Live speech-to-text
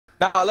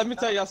Now, let me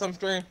tell y'all something,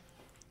 stream.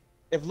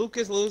 If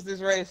Lucas loses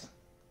this race,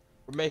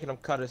 we're making him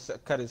cut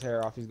his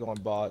hair off. He's going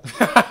bald.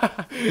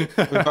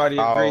 We've already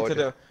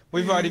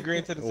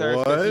agreed to the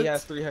terms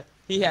because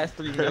he has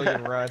 3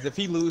 million runs. If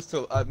he loses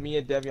to me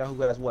and Devion,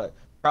 who has what?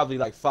 Probably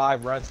like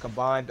 5 runs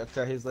combined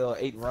to his little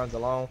 8 runs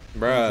alone.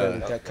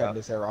 Bruh. He's cutting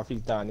his hair off.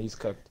 He's done. He's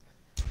cooked.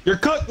 You're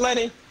cooked,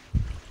 Lenny.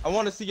 I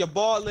want to see your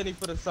bald Lenny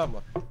for the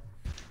summer.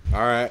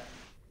 All right.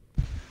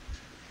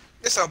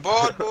 It's a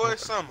bald boy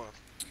summer.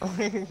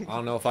 I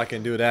don't know if I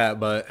can do that,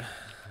 but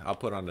I'll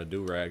put on the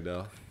do-rag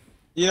though.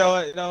 You know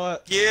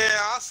what? Yeah,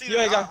 I'll see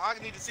I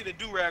need to see the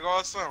do-rag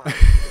all summer.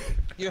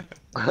 You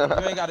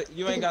ain't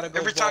gotta go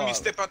Every time bald. you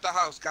step out the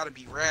house, gotta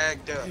be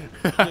ragged up.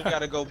 You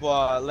gotta go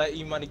bald. Let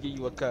E-Money give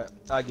you a cut.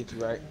 I'll get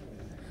you right.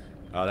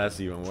 Oh, that's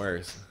even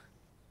worse.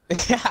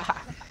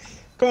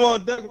 Come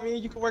on, Doug. Me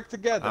and you can work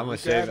together. I'm gonna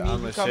shave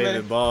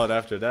it bald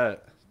after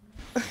that.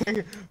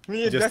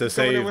 Me and just to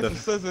save with some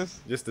scissors.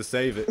 Just to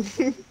save it.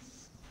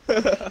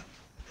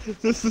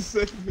 Just to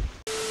save it.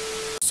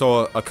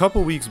 So a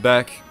couple weeks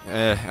back,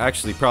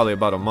 actually probably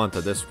about a month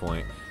at this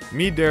point,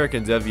 me, Derek,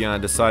 and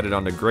Devion decided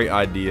on the great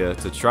idea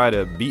to try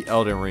to beat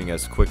Elden Ring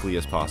as quickly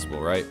as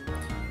possible, right?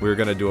 We were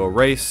gonna do a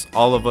race,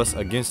 all of us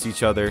against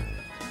each other,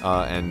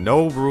 and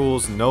no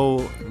rules,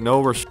 no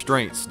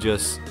restraints,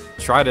 just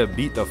try to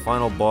beat the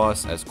final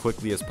boss as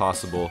quickly as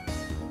possible.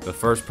 The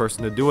first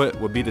person to do it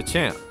would be the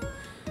champ.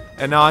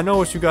 And now I know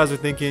what you guys are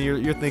thinking.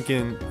 You're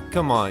thinking,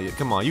 come on,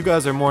 you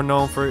guys are more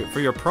known for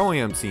your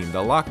Pro-Am team,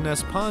 the Loch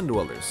Ness Pond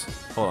Dwellers.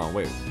 Hold on,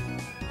 wait.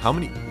 How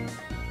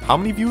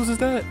many views is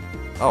that?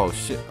 Oh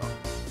shit.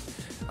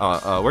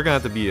 We're gonna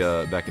have to be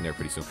back in there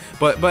pretty soon.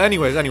 But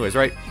anyways,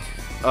 right?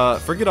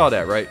 Forget all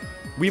that, right?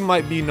 We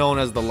might be known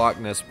as the Loch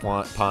Ness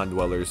Pond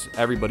Dwellers,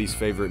 everybody's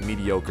favorite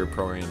mediocre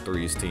Pro-Am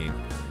 3s team.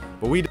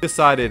 But we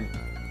decided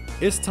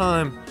it's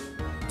time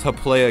to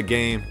play a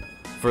game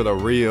for the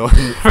real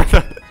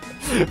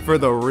for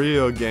the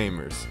real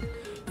gamers.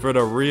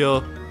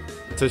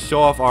 To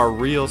show off our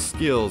real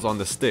skills on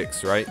the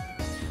sticks, right?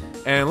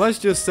 And let's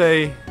just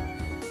say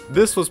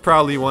this was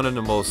probably one of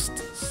the most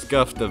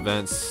scuffed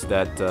events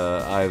that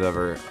I've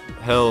ever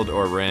held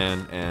or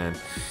ran, and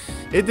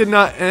it did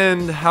not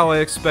end how I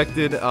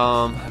expected.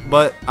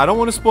 But I don't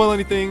want to spoil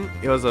anything.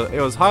 It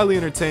was highly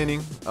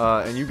entertaining,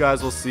 and you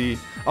guys will see.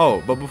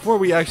 Oh, but before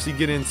we actually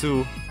get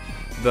into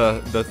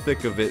the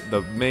thick of it,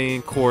 the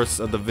main course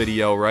of the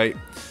video, right?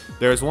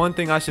 There's one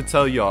thing I should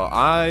tell y'all.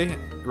 I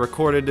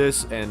recorded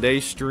this and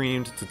they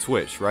streamed to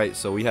Twitch, right?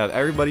 So we have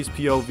everybody's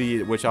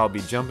POV, which I'll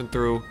be jumping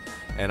through,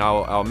 and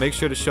I'll make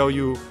sure to show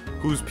you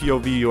whose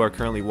POV you are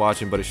currently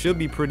watching, but it should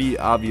be pretty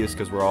obvious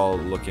because we're all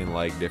looking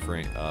like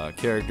different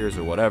characters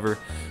or whatever.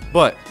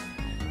 But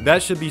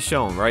that should be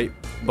shown, right?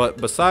 But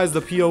besides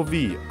the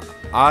POV,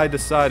 I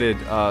decided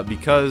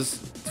because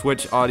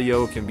Twitch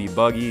audio can be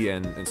buggy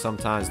and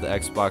sometimes the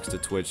Xbox to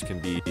Twitch can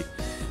be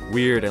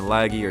weird and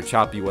laggy or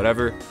choppy,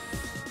 whatever.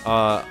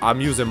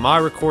 I'm using my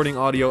recording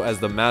audio as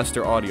the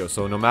master audio,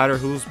 so no matter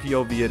whose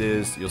POV it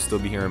is, you'll still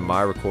be hearing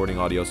my recording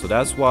audio. So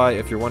that's why,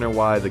 if you're wondering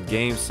why the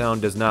game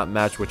sound does not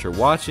match what you're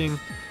watching,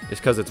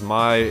 it's because it's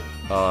my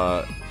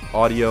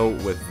audio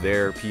with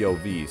their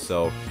POV.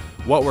 So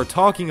what we're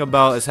talking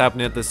about is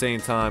happening at the same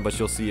time, but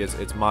you'll see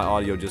it's my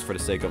audio just for the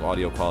sake of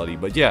audio quality.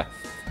 But yeah,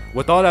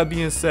 with all that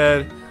being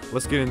said,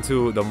 let's get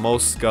into the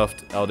most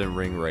scuffed Elden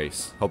Ring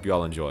race. Hope you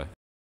all enjoy.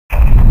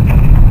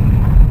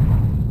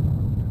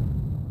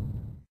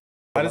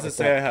 Why does it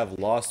say I have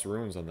lost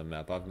runes on the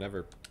map?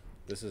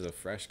 This is a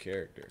fresh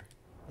character.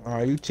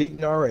 Are you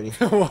cheating already?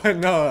 What?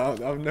 No,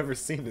 I've never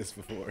seen this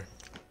before.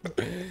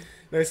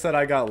 They said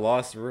I got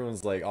lost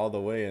runes like all the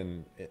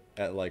way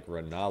at like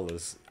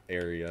Renala's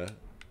area.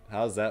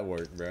 How's that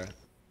work, bruh?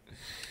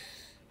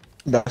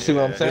 That's what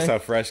I'm saying. It's a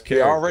fresh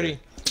character.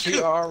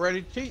 You're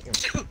already cheating.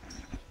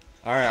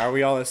 Alright, are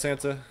we all at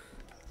Santa?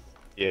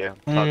 Yeah,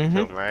 I'm talking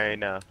to him right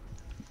now.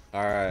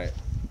 Alright.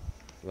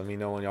 Let me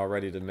know when y'all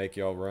ready to make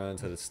y'all run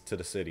to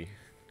the city.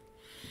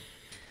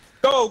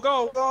 Go!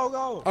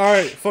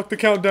 Alright, fuck the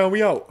countdown,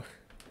 we out.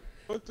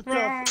 Fuck the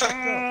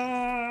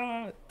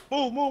countdown.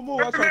 Move.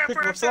 I try to pick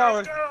my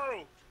flower.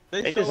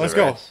 Let's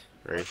go.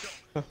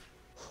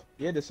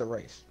 Yeah, this a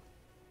race.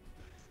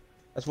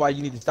 That's why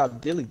you need to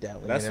stop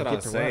dilly-dallying. That's what I'm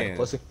saying.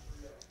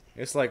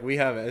 It's like we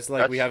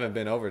haven't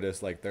been over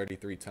this like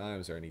 33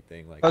 times or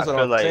anything. Like that's what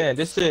I'm saying.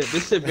 This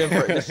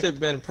shit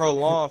been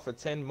prolonged for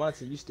 10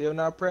 months and you still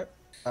not prepped.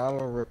 I'm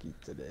a rookie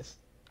to this.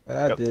 But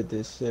I did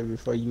this shit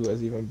before you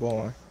was even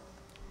born.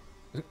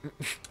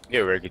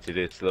 You're a rookie to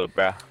this, little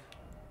bro.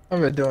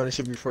 I've been doing this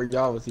shit before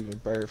y'all was even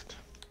birthed.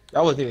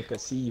 Y'all wasn't even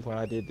conceived when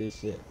I did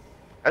this shit.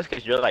 That's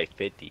because you're like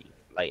 50,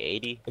 like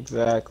 80.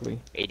 Exactly.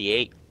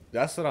 88.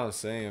 That's what I'm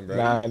saying,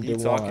 bro.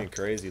 He's talking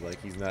crazy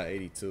like he's not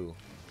 82.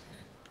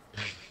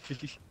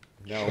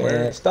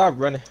 No, stop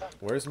running.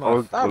 Where's my?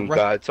 Oh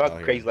God,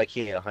 talking crazy like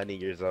he ain't 100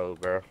 years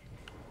old, bro.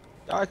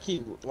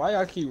 Why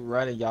y'all keep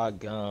running y'all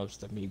gums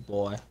to me,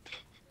 boy?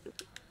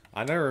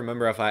 I never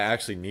remember if I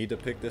actually need to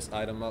pick this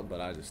item up, but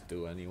I just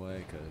do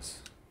anyway, cause.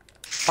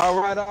 All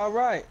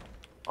right.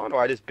 I don't know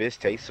why this bitch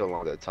takes so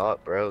long to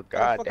talk, bro. How the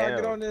God fuck I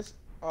get damn. on this?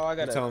 Oh, I You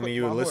gotta telling me equip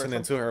you my were horse.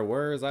 listening to her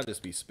words? I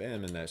just be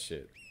spamming that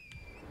shit.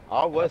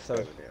 I was told-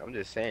 spamming it. I'm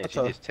just saying, I she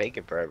told- just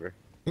taking forever.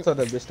 So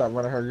that bitch stop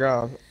running her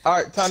gun. All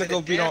right, time to Said go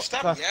it, beat damn, on.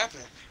 stop Time, yapping.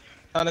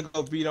 time to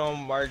go beat on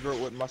Margaret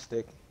with my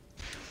stick.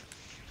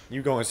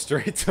 You going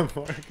straight to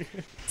Market?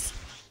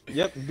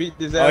 Yep, beat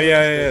this ass. Oh with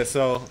yeah, the yeah. stick.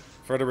 So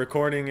for the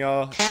recording,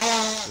 y'all,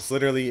 it's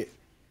literally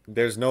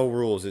there's no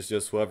rules. It's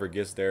just whoever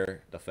gets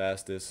there the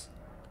fastest.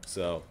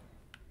 So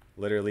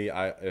literally,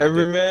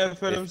 Every man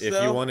for if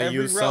themselves. you want to Every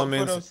use route for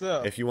summons,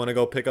 themselves. if you want to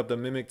go pick up the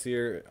mimic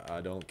tier,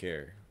 I don't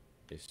care.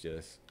 It's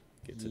just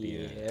get to the Yeah,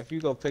 end. if you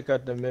go pick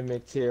up the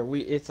mimic tier,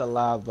 it's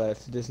allowed,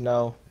 but just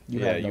know you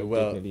Yeah, have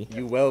no dignity.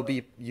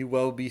 you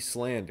will be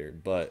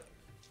slandered, but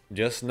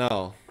just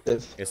know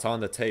it's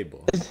on the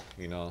table.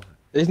 You know.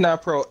 It's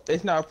not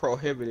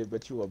prohibited,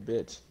 but you a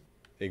bitch.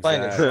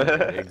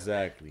 Exactly.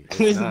 Exactly.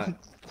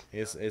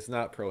 It's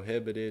not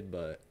prohibited,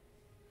 but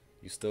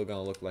you still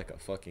gonna look like a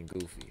fucking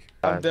goofy.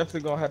 I'm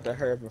definitely gonna have to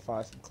hurry up and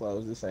find some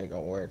clothes. This ain't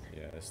gonna work.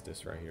 Yeah, it's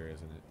this right here,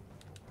 isn't it?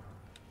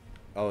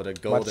 Oh, the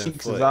My golden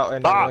cheeks foot. is out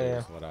in the wind.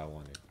 Is what I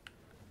wanted.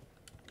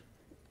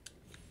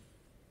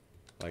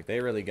 Like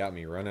they really got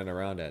me running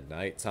around at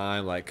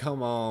nighttime. Like,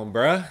 come on,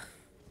 bruh.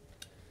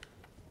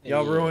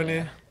 Y'all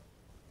ruining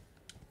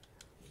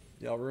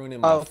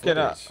my Oh, can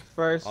I footage.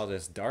 first All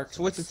this darkness.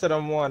 switch it to the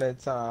morning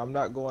time? I'm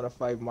not going to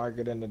fight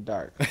Margaret in the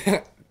dark.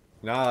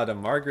 Nah, the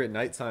Margaret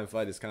nighttime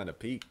fight is kind of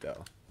peak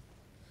though.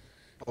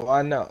 Oh,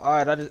 I know. All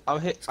right, I kinda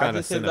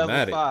just hit level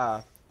cinematic.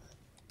 5.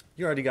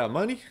 You already got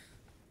money?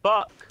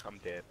 Fuck, I'm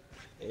dead.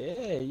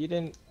 Yeah, you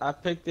didn't. I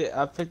picked it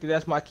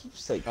as my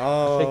keepsake.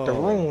 Oh. I picked the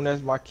rune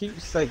as my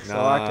keepsake, so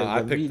Nah, I could I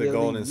picked the immediately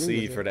golden use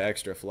seed it. for the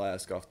extra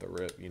flask off the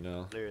rip, you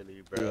know.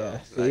 Literally, bro. Yeah,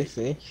 Like,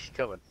 see.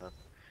 Come on,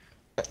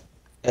 huh?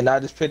 And I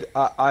just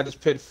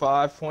put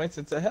 5 points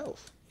into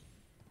health.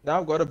 Now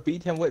I'm gonna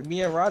beat him with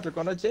me and Roger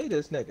gonna J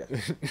this nigga.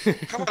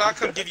 How about I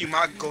come give you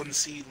my golden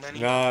seed, Lenny?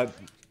 Nah.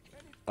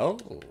 Oh.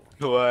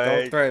 What?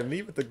 Don't threaten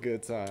me with a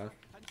good time.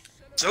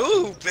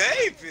 Dude,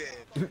 baby.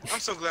 I'm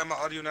so glad my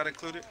audio not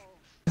included.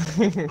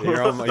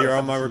 You're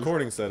on my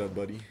recording setup,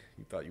 buddy.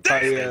 You thought you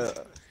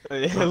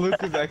Yeah,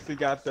 Lucas actually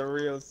got the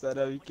real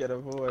setup. You can't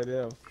avoid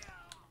him.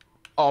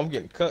 Oh, I'm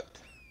getting cooked.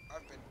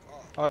 I've been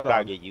off. Hold Gotta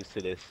on. get used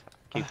to this.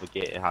 Keep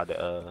forgetting how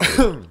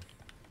to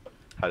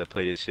how to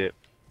play this shit.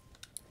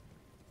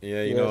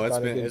 Yeah, you Yeah, know, it's it's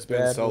starting to been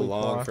get so bad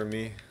long week, for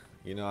me.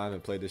 You know, I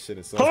haven't played this shit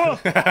in so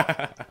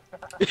Nigga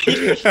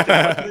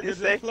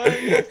just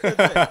played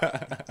yesterday.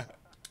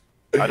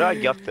 How do I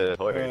get off the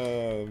horse?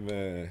 Oh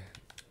man.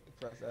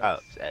 Press X. Oh,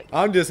 Zach.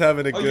 I'm just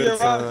having a Oh, good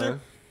yeah, Roger.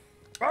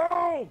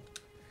 time.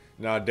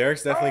 No,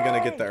 Derek's definitely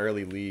gonna get the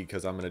early lead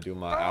because I'm gonna do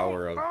my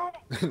hour of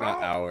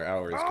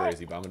hour is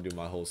crazy, but I'm gonna do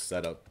my whole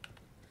setup.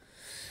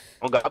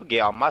 I'm gonna get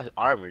on my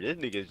armor. This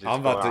nigga's just. I'm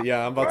about to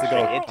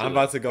straight into I'm it.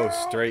 about to go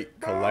straight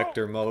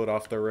collector mode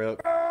off the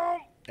rip.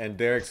 And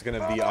Derek's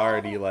gonna be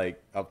already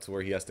like up to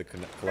where he has to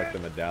collect the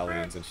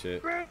medallions and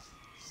shit.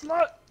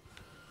 Slut.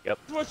 Yep.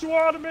 That's what you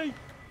want of me.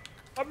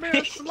 I'm a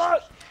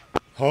slut.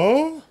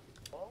 Huh?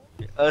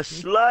 A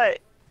slut.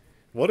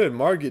 What did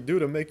Margaret do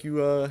to make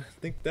you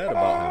think that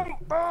about him?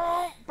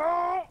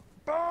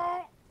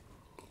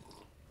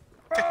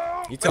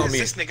 You What telling has me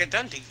this nigga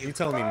done to you? you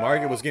telling me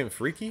Margaret was getting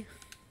freaky?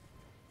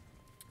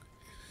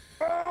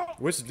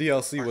 Which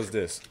DLC was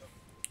this?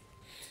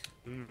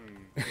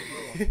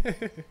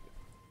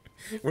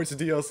 Which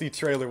DLC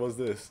trailer was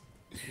this?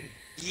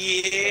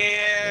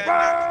 Yeah,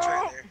 not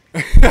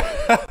the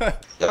trailer.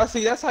 Y'all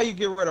see, that's how you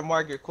get rid of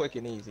Margaret quick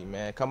and easy,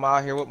 man. Come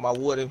out here with my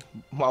wooden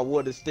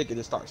stick and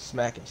just start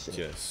smacking shit.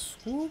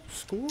 Just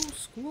school.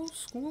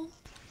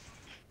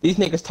 These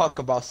niggas talk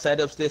about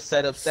setups this,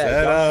 setups that.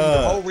 Set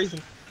Y'all see, up.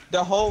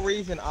 the whole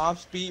reason I'm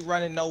speed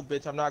running, no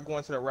bitch, I'm not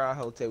going to the round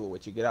hill table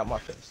with you. Get out my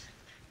face.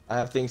 I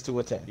have things to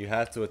attend. You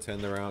have to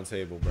attend the round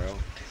table, bro.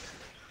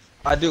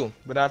 I do,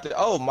 but after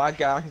oh my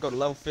god, I can go to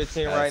level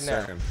 15 At right a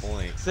now. certain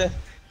point.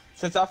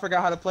 Since I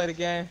forgot how to play the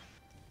game,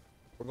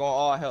 we're going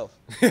all health.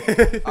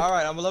 All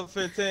right, I'm a level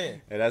 15.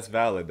 Hey, that's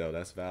valid though.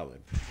 That's valid.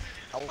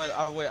 I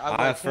went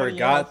I 20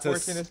 forgot and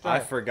 14 to and I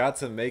strength. forgot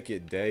to make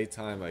it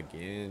daytime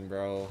again,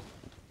 bro.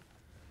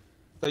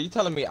 So you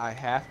telling me I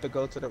have to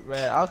go to the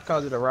man? I'll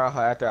come to the round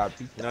hill after I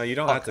beat the No, you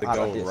don't have to fuck out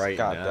go of this right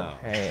goddamn now.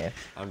 hand.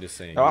 I'm just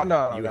saying. No, I know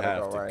I you gotta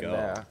have go to right go.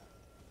 now.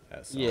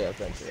 at some Yeah,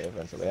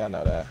 eventually, I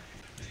know that.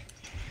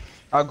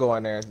 I'll go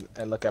in there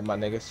and look at my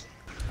niggas.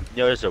 You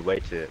know, there's a way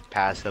to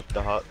pass up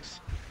the Hawks.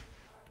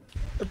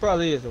 It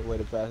probably is a way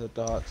to pass up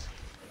the Hawks.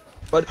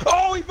 But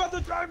oh, he about to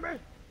drive me!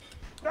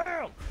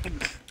 Damn!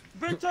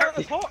 Bitch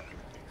ass Hawk!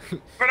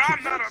 But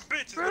I'm not a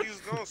bitch, is what he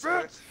was gonna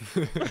say.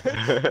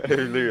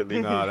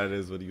 Literally. Nah, that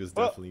is what he was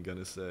definitely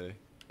gonna say.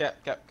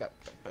 Cap.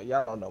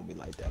 Y'all don't know me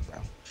like that, bro.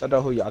 I don't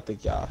know who y'all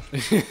think y'all.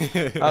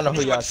 I I don't know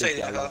who You y'all about to say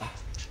think that, y'all huh?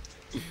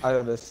 are. I'm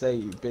gonna say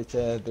you bitch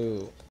ass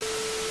dude.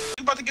 You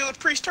about to get with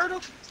Priest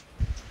Turtle?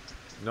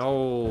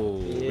 No,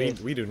 Yeah.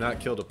 we do not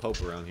kill the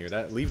Pope around here.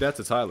 Leave that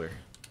to Tyler.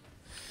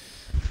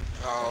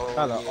 Oh,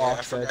 Kinda yeah, off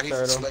I forgot that he's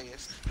a turtle.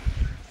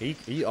 slave.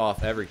 He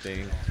off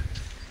everything.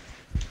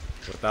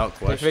 Without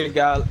question.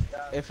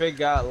 If it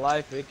got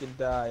life, it can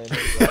die. In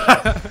his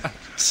life.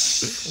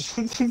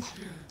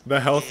 The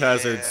health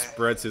hazard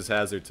spreads his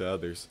hazard to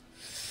others.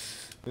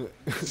 Yeah.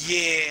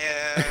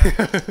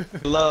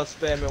 Love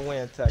spam and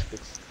win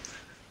tactics.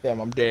 Damn,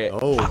 I'm dead.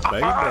 Oh,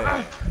 baby.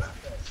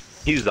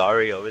 He's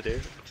already over there.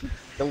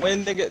 The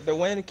win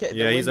nigga,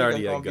 Yeah, he's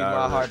already gonna a be guy.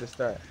 my hard to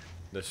start.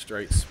 The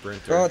straight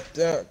sprinter. Bro,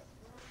 damn.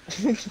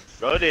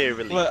 Bro didn't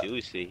really Well-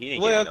 do shit. He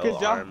didn't well, get no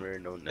 'cause y'all- armor,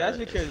 no nothing. That's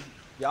because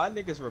y'all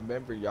niggas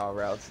remember y'all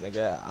routes,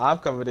 nigga. I'm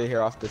coming in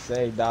here off the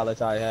same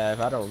knowledge I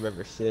have. I don't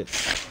remember shit.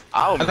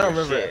 I don't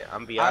remember remember. shit.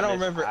 I'm be I honest, don't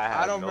remember.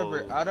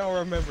 I don't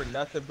remember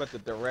nothing but the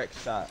direct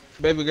shot.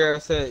 Baby girl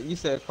said, "You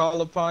said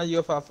call upon you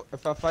if I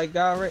fight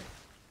Garrett."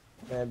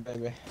 Man,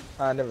 baby,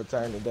 I never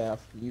turned it down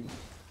for you.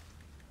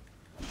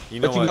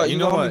 You know what? You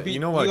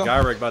know what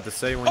Gyrick about to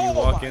say when you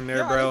walk in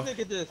there, bro?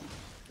 This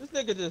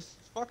nigga just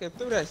fucking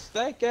threw that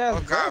stank ass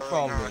Oh God, breath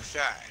on me. no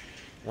shot.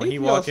 When he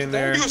walk in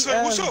there, Yo,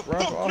 son, what's up,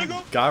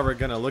 nigga? Gyrick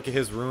gonna look at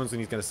his runes and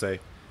he's gonna say,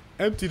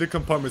 "Empty the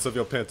compartments of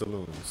your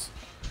pantaloons."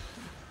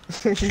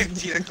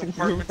 Empty the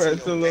compartments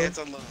of your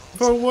pantaloons.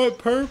 For what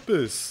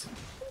purpose?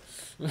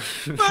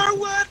 For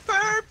what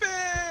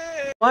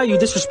purpose? Why are you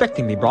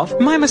disrespecting me, bruv?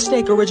 My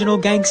mistake, original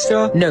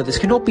gangster. No, this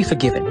cannot be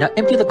forgiven. Now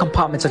empty the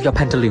compartments of your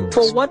pantaloons.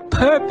 For what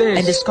purpose?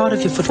 And discard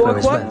of your footwear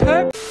as well. For what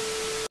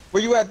purpose?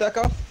 Where you at,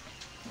 Ducko?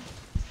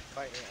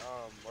 Fighting,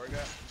 Morgan.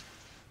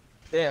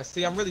 Damn,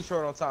 see, I'm really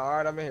short on time.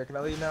 Alright, I'm in here. Can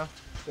I leave now?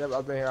 Yep,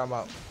 I've been here. I'm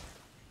out.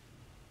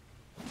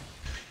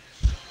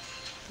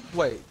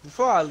 Wait,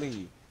 before I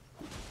leave,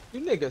 you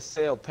niggas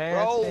sell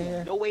pants in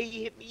here? Bro, no way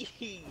he hit me.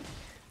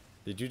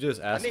 Did you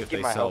just ask didn't if get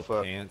they my sell health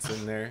up. pants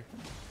in there?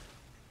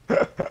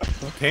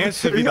 Pants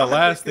should be the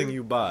last thing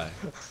you buy.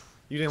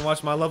 You didn't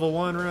watch my level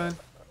 1 run?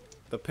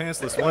 The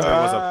Pantsless Wonder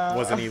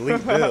was an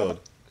elite build.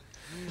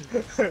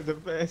 The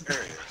pants.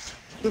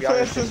 The Y'all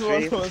pants in is the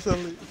what stream? was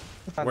elite.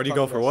 Where'd you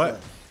go for what?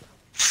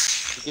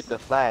 You get the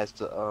flash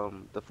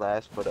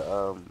for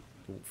the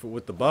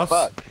With the buffs?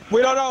 fuck.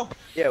 We don't know.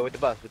 Yeah, with the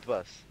bus,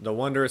 The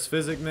Wondrous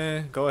Physic,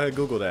 man? Go ahead,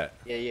 Google that.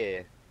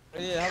 Yeah.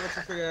 Yeah, how about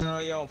you figure it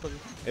out on your own, pussy?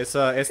 It's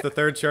the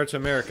Third Church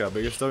of America,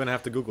 but you're still gonna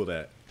have to Google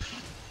that.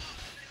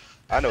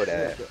 I know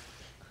that.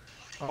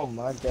 Oh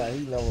my god,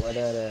 he know what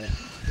that is.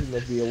 He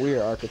must be a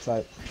weird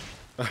archetype.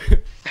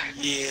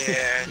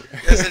 Yeah,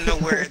 doesn't know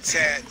where it's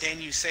at. Then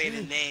you say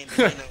the name.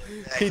 And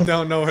you know He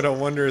don't know what a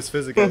Wondrous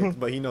Physic is,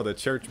 but he know the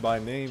church by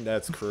name.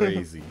 That's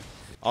crazy.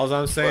 All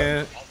I'm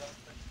saying,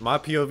 my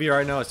POV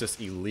right now is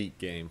just elite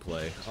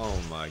gameplay. Oh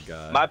my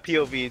god. My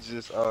POV is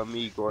just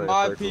me going.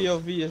 My in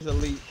circles. POV is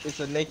elite. It's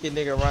a naked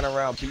nigga running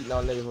around beating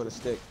on niggas with a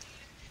stick.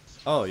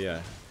 Oh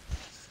yeah.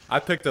 I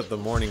picked up the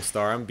Morning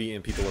Star. I'm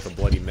beating people with a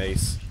bloody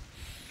mace.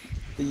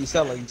 You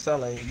selling.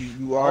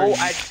 You already. Oh,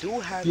 I do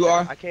have. You that.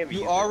 are. I can't be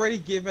You already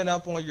given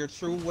up on your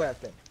true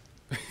weapon.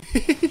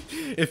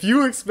 If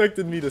you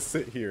expected me to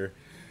sit here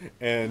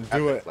and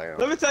do it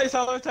Let me tell you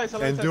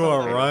something. and do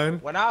a run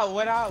When I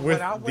with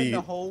went the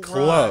the whole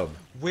club, run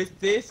with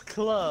this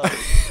club,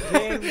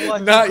 then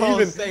what not you gonna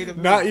even say to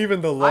me? not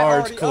even the I large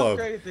already club,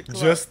 upgraded the club.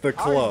 just the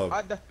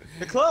club.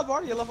 The club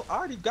already a level. I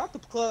already got the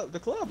club. The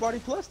club already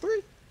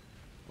 +3.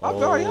 I've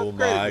already Oh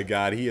upgraded. my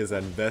god, he is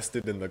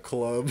invested in the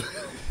club.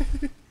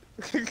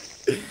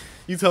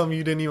 You telling me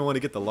you didn't even want to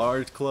get the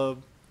large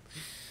club?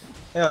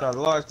 Hell no, the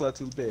large club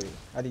too big.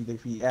 I need to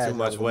be as Too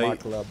much weight. My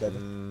club, baby.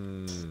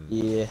 Mm,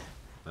 Yeah.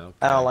 okay.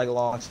 I don't like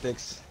long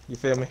sticks. You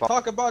feel me?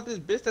 Talk about this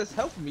bitch that's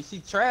helping me. She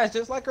trash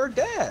just like her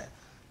dad.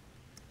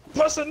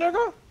 Pussy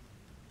nigga.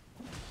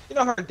 You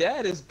know her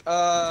dad is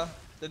the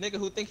nigga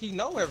who think he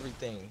know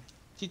everything.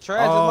 She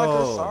trash just like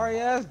her sorry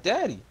ass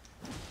daddy.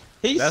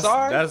 He's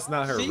sorry. That's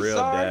not her She's real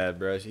sorry. dad,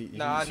 bro.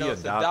 Nah, I she know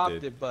it's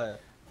adopted,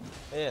 but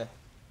yeah.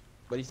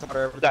 But he taught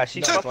her everything. Nah, she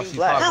knows took while his she's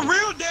life. Her talking.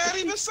 real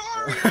daddy was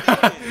sorry.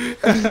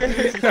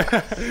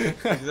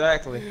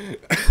 Exactly.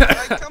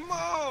 Like, come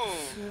on.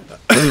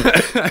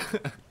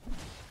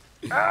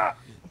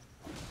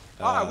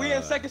 Alright, we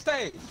in second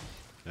stage.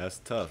 That's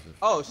tough.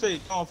 Oh shit,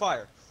 on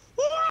fire.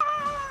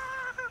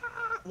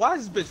 Why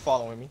is this bitch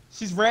following me?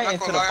 She's ran Not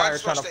into gonna the lie, fire I'm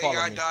trying to supposed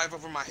follow AI me. dive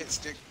over my hit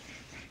stick.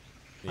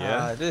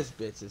 Yeah. This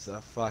bitch is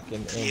a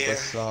fucking Yeah.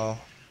 imbecile.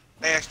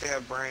 They actually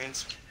have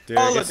brains. Dude,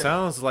 Oh, it look at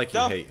sounds like you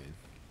Dumb. hating.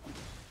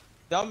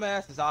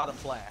 Dumbass is out of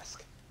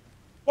flask.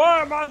 Why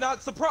am I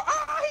not surprised?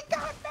 Ah, he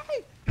got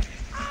me!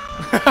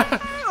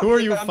 Who are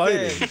you I'm fighting?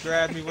 dead. He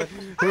grabbed me with.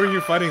 Who are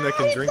you fighting that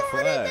can He drink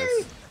burning flask?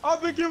 me!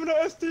 I've been given an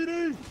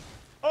STD.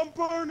 I'm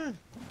burning.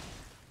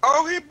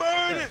 Oh, he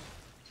burning.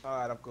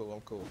 Alright, I'm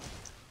cool.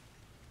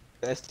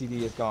 The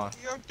STD is gone.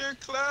 He up there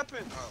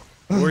clapping. Oh.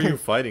 Who are you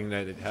fighting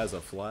that it has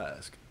a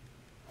flask?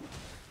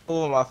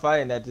 Who am I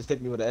fighting that just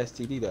hit me with an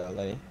STD though,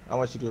 Lenny? I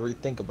want you to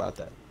rethink about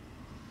that.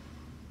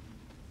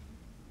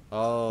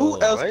 Oh.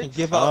 Who else what? can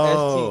give out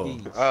Oh.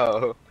 STDs?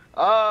 Oh.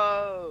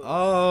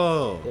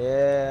 Oh.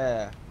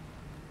 Yeah.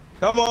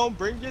 Come on,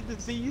 bring your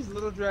disease,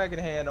 little dragon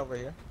hand over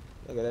here.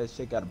 Look at that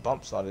shit, got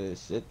bumps on it.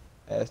 This shit,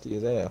 nasty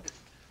as hell.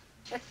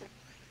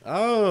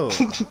 Oh.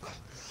 I'm like,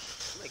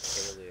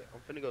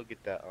 I'm finna go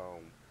get that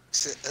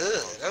Said,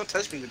 ugh, don't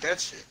touch me with that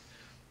shit.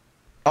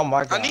 Oh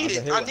my god. I need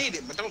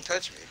it, but don't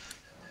touch me.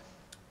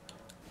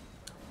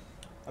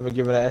 I've been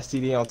given an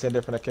STD on 10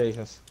 different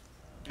occasions.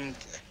 Okay.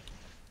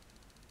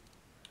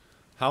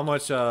 How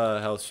much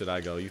health should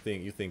I go? You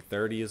think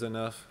 30 is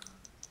enough?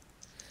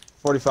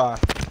 45.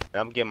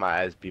 I'm getting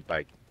my ass beat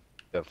by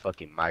the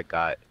fucking my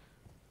god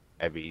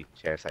every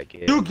chance I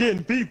get. You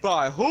getting beat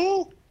by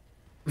who?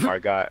 My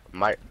god,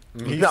 my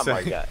He not said,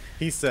 my god.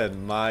 He said,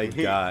 "My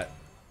God,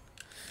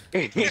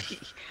 Hey,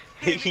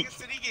 nigga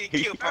said he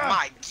getting killed by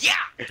my yeah.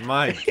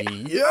 my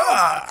God."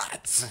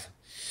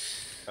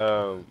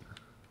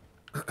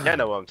 Yeah, I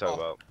know what I'm talking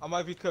about. I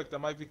might be cooked. I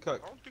might be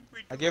cooked. I don't think we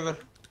I give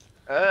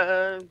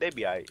it. They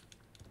be alright.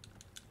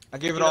 I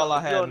gave it all I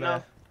had,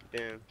 man.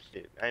 Damn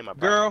shit, that ain't my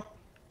problem.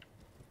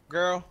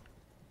 Girl,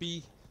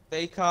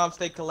 stay calm,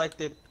 stay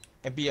collected,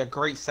 and be a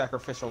great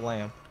sacrificial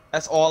lamb.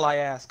 That's all I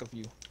ask of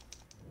you.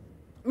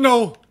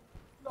 No.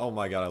 Oh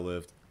my God, I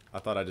lived. I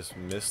thought I just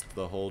missed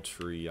the whole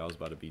tree. I was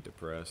about to be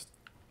depressed.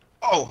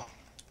 Oh.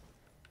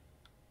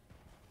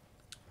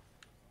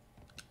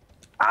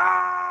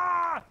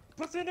 Ah!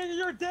 Pussy nigga,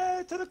 you're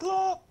dead. To the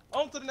club.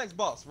 On to the next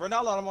boss.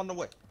 Ronaldo, I'm on the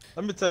way.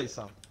 Let me tell you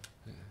something.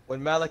 When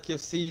Malekith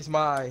sees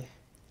my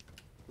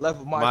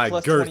level, my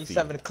plus girthy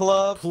 27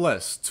 club,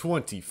 plus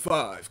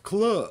 25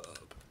 club,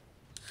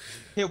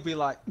 he'll be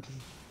like,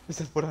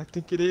 "This is what I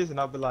think it is," and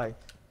I'll be like,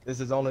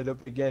 "This is only the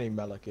beginning,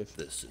 Malekith."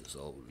 this is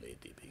only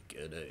the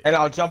beginning. And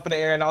I'll jump in the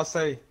air and I'll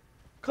say,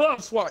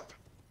 "Club swipe."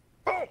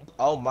 Boom.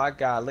 Oh my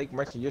God, Lake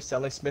Merchant, you're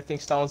selling smithing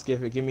stones. Give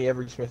me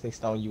every smithing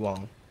stone you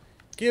own.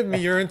 Give me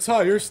your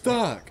entire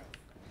stock.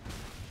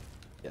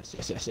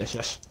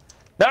 Yes.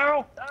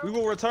 Now we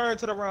will return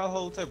to the round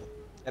hole table,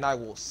 and I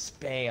will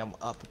spam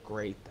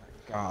upgrade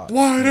that god.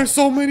 Why are there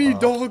so many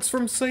dogs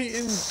from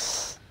Satan?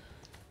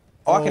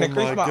 Oh, I can Oh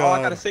increase my my. Oh, I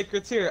God. got a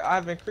sacred tier.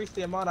 I've increased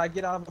the amount I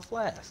get out of a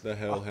flask. The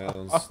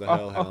hellhounds. The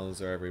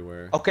hellhounds are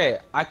everywhere. Okay,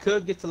 I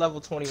could get to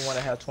level 21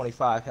 and have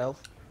 25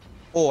 health,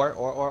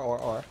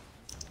 or.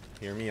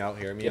 Hear me out.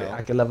 Hear me Yeah, I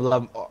out. can level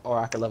up, or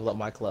I can level up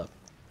my club.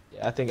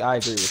 Yeah, I think I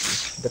agree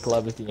with you. The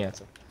club is the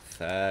answer.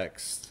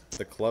 Facts.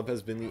 The club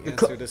has been the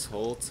answer this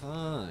whole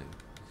time.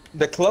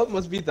 The club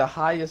must be the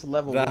highest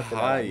level. The weapon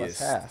I must highest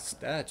have.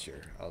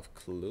 stature of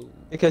clue.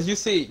 Because you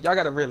see, y'all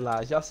gotta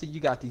realize, y'all see, you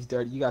got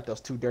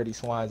those two dirty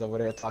swines over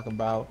there talking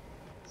about,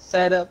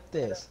 set up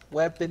this,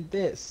 weapon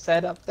this,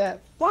 set up that,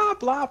 blah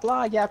blah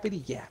blah,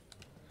 yappity yap.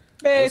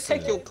 Man, Listen,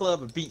 take your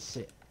club and beat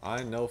shit.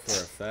 I know for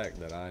a fact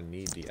that I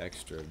need the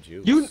extra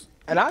juice.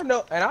 I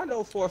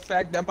know for a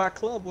fact that my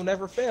club will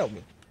never fail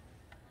me.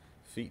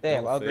 Feet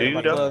Damn, don't I upgraded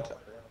my fail. club.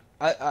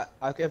 I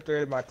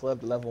upgraded my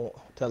club to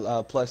level to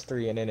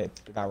 +3, and then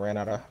I ran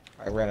out of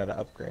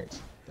upgrades.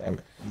 Damn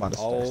it, I'm out of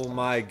space. Oh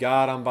my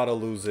God, I'm about to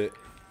lose it.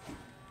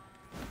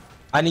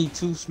 I need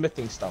 2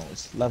 smithing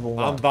stones, level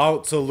 1. I'm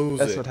about to lose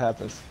That's it. what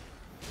happens.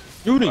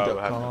 You need to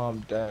what happened? calm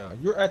down.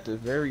 You're at the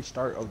very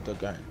start of the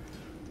game.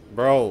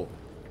 Bro,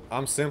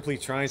 I'm simply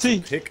trying to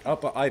pick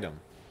up an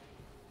item.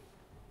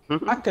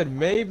 I could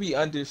maybe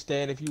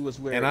understand if you was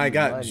where And I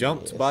got E-Money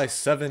jumped is. by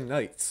 7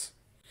 knights.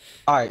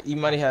 Alright,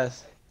 E-Money,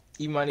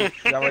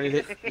 y'all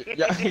ready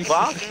to...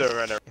 Monster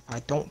runner. If I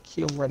don't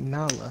kill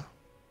Renala,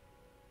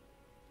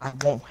 I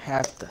won't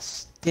have the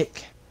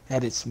stick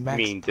at its max. I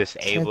mean,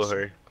 disable potential.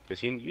 her.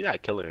 Because you're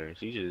not killing her.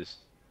 She just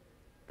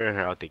burn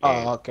her out the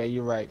game. Oh, okay,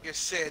 you're right. You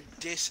said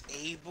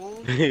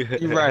disabled.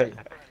 You're right.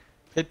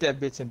 Hit that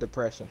bitch in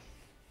depression.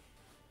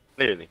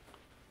 Literally.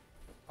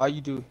 All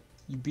you do,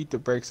 you beat the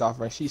brakes off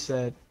her, and she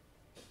said,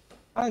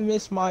 "I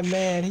miss my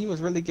man. He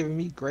was really giving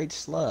me great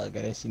slug,"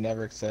 and then she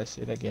never says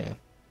shit again.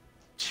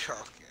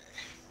 Okay.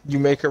 You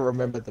make her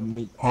remember the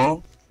meat. Huh?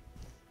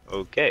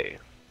 Okay.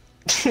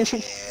 Yeah.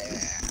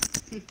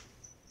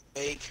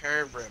 Make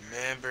her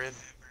remember.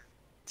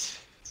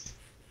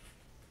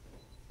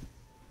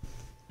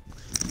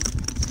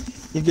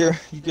 You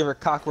give her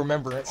cock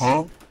remembrance.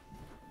 Huh?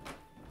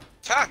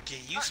 Cock, get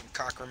you some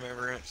cock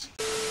remembrance.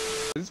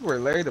 This is where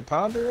Larry the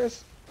Pounder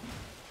is?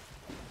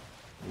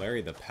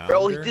 Larry the Pounder?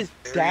 Bro, he just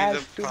Larry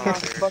dashed the through my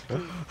Pounder.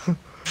 fucking...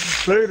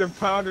 Larry the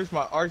Pounder's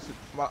my arch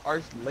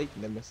lake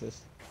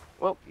nemesis.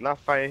 Well, not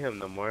fighting him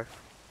no more.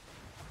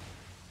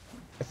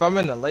 If I'm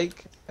in the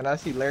lake and I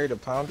see Larry the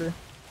Pounder,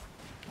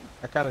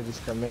 I kind of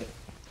just commit.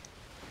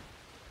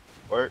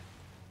 Work.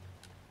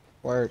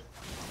 Word.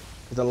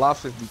 Cause the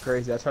lobsters be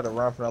crazy. I tried to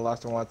run from the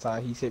lobster one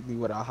time. He hit me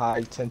with a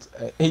high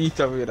he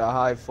told me with a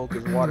high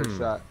focus water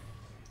shot.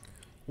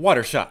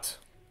 Water shot.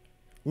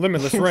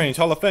 Limitless range,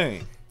 Hall of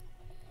Fame.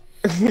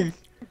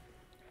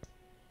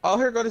 Oh,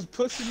 here go this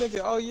pussy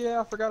nigga. Oh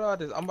yeah, I forgot all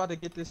this. I'm about to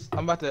get this.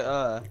 I'm about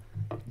to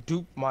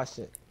dupe my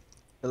shit.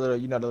 The little,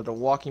 the little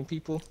walking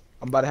people.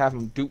 I'm about to have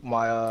him dupe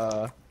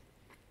my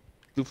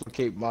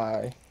duplicate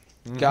my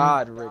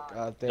Godric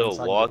thing. The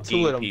so I can get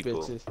 2 of them walking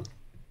people. bitches.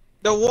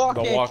 The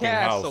walking, walking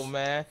castle, house.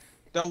 man.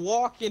 The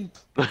walking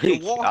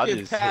I'll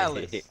just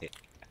palace. say-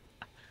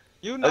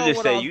 You know I'll just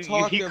what say, I'm you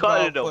talking call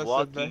it about, the pussy,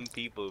 walking man.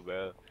 people,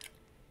 bro.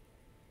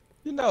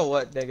 You know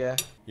what, nigga?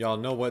 Y'all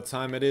know what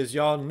time it is.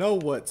 Y'all know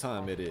what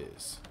time it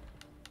is.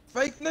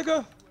 Fake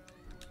nigga.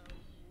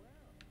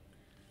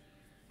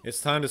 It's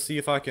time to see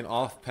if I can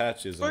off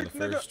patches on the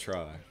Fuck, nigga. first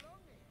try.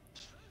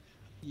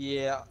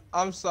 Yeah,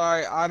 I'm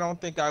sorry. I don't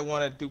think I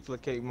want to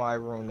duplicate my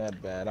room that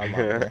bad. I'm out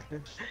there.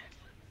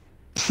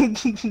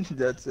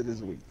 That's it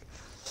is weak.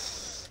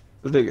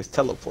 The niggas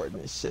teleporting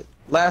and shit.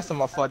 Last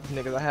time I fought these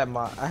niggas,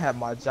 I had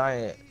my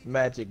giant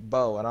magic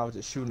bow, and I was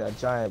just shooting that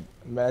giant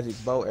magic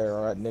bow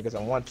arrow at niggas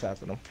and one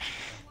tapping them.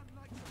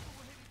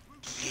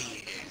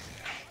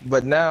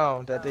 But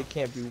now that they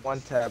can't be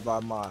one tapped by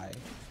my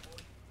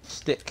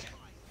stick.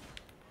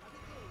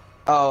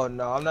 Oh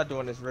no, I'm not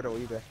doing this riddle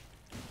either.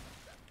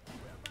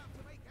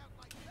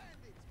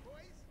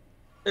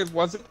 It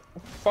wasn't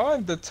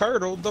find the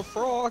turtle, the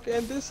frog,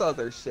 and this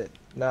other shit.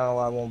 No,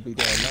 I won't be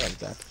doing none of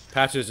that.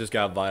 Patches just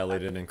got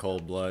violated in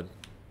cold blood.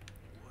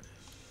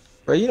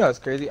 Bro, you know it's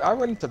crazy. I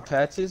ran into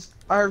Patches.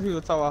 I heard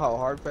people talk about how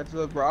hard Patches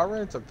was, bro. I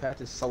ran into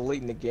Patches so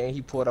late in the game.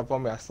 He pulled up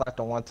on me. I slapped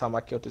him one time.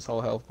 I killed his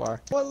whole health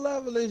bar. What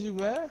level is you,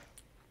 man?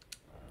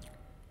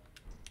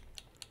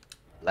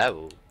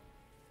 Level?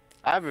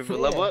 I haven't even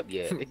leveled up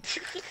yet.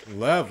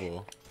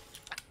 Level?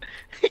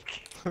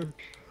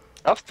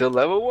 I'm still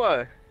level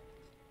 1.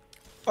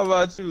 How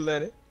about you,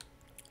 Lenny?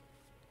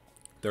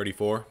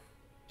 34.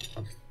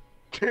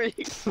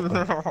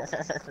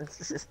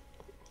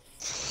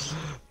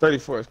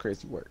 34 is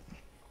crazy work.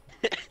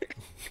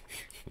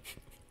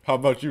 How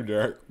about you,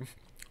 Derek?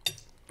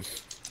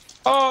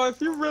 Oh,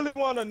 if you really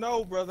want to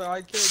know, brother,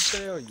 I can't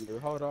tell you.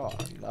 Hold on.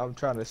 I'm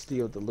trying to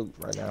steal the loot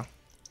right now.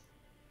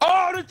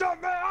 Oh, the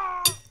jump man!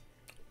 Ah!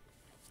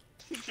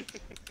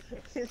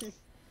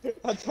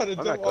 I'm trying to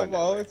jump off my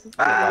horses.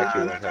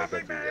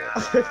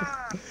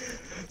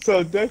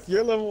 So, Deck,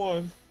 you're level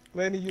 1.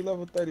 Lenny, you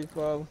level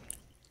 35.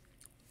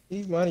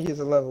 These money is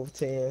a level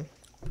 10.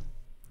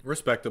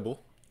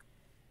 Respectable.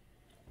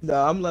 No,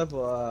 I'm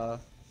level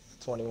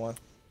 21.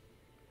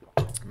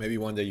 Maybe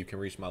one day you can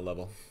reach my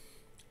level.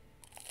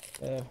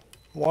 Yeah.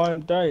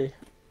 One day.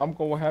 I'm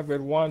gonna have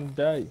it one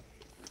day.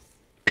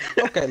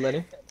 Okay,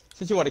 Lenny.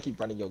 Since you want to keep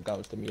running your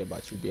guns to me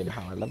about you being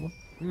higher level.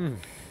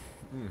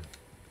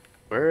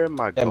 Where am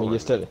I going? You're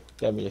still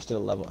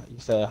level. You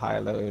said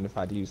higher level even if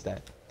I'd use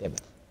that. Damn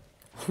it.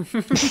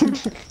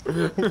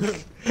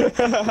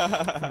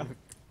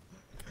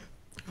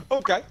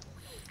 Okay.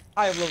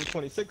 I am level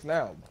 26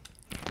 now.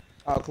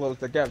 I'll close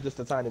the gap just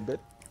a tiny bit.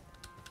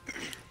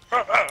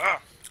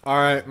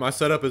 Alright, my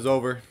setup is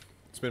over.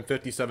 It's been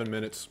 57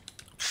 minutes.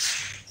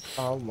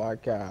 Oh my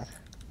god.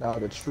 Now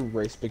the true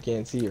race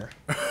begins here.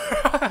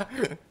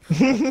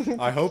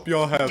 I hope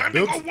y'all have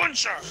built. One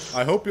shot.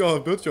 I hope y'all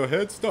have built your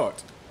head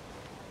start.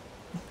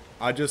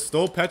 I just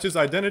stole Patch's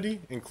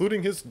identity,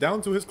 including his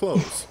down to his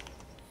clothes.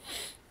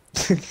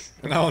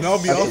 And I'll now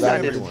be off I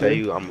to didn't everyone. tell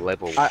you I'm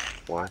level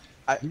 1.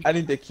 I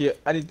need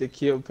to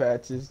kill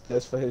Patches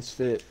just for his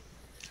fit.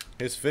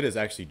 His fit is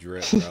actually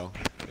drip, bro.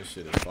 This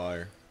shit is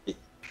fire.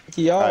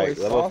 He always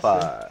level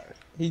saucy. 5.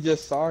 He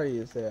just sorry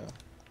as hell.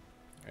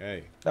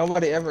 Hey.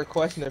 Nobody ever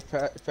questioned if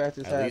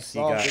Patches had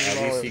sauce.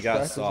 At least he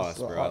got sauce,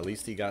 bro. At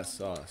least he got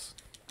sauce.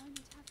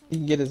 He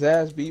can get his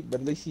ass beat, but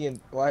at least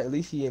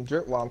he in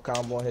drip while I'm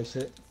comboing his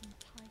shit.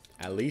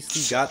 At least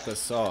he got the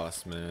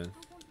sauce, man.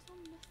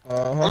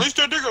 At least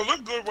that nigga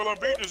look good while I'm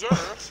beating his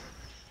ass.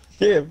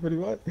 Yeah, pretty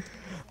much.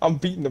 I'm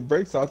beating the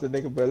brakes off the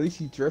nigga, but at least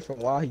he drifting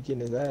while he getting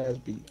his ass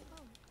beat.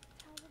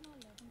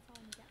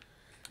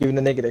 Giving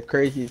the nigga the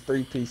craziest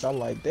 3-piece, I'm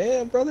like,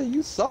 damn, brother,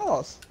 you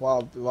sauce.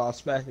 While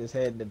smashing his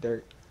head in the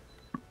dirt.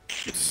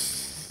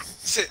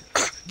 Said,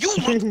 you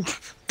look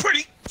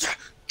pretty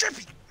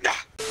drippy.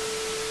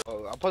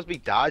 Oh, I'm supposed to be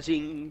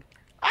dodging.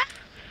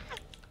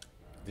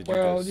 Did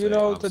Well, just you say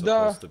know, I'm to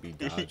supposed to be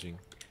dodging?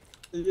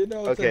 You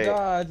know, Okay. to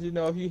dodge, you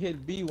know, if you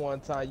hit B one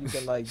time, you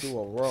can like do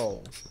a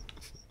roll.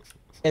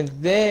 And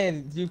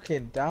then you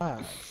can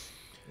dodge.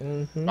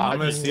 I'm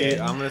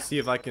gonna see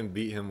if I can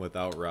beat him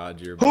without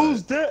Roger. But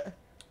Who's that?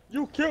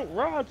 You killed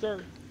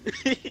Roger.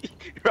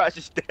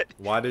 Roger's dead.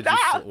 why did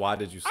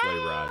you slay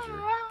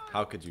Roger?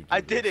 How could you do I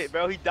did this? it,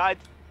 bro. He died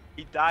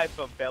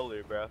from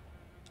failure, bro.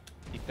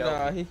 He fell.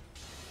 Nah,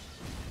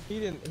 he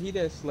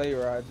didn't slay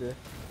Roger.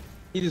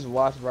 He just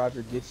watched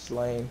Roger get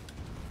slain.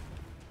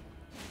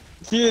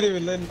 He didn't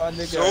even let my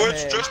nigga. So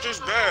it's just as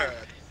bad.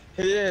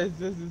 Yeah, it's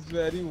just as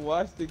bad. He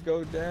watched it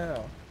go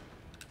down.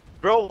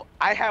 Bro,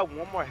 I had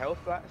one more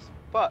health glass.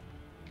 Fuck.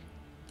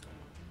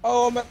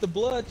 Oh, I'm at the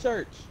blood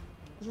church.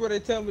 That's where they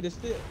tell me to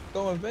still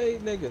go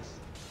invade niggas.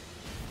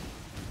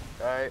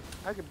 Alright,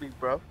 I could be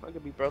bro.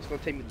 It's gonna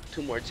take me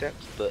 2 more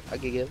attempts, but I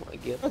can get him.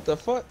 What the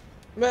fuck?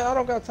 Man, I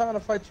don't got time to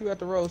fight you at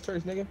the Rose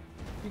Church, nigga.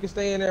 You can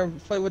stay in there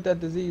and play with that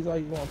disease all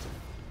you want to.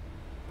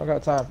 I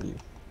got time for you.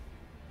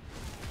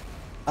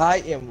 I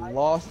am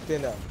lost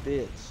in a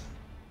bitch.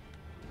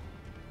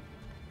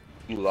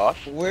 You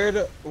lost? Where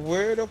the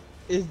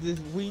is this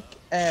weak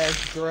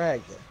ass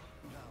dragon?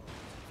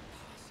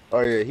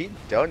 Oh yeah, he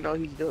don't know what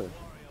he's doing.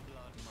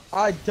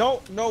 I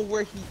don't know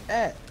where he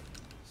at.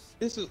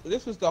 This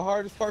was the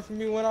hardest part for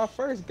me when I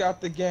first got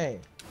the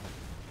game.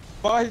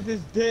 Fight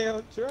this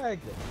damn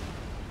dragon.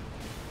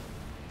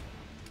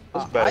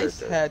 What's better, Ice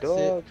the hat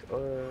dogs shit.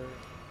 or...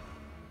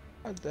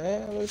 What the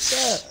hell is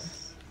that?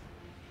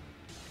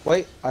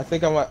 Wait, I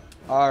think I'm at.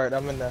 All right,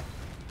 I'm in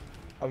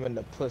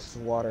the puss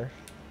water.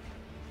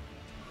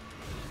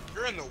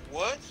 You're in the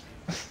what?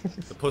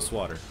 The puss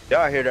water.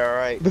 Y'all hear that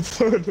right? The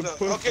puss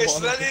Okay, so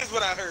water. that is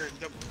what I heard.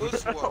 The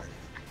puss water.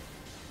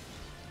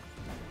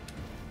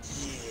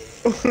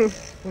 Yeah.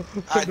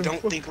 I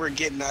don't think we're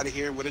getting out of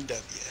here with a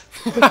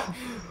W.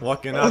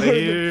 Walking out of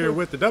here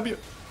with the W.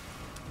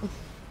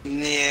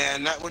 Yeah,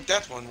 not with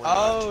that one. We're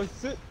Oh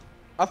shit!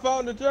 I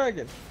found the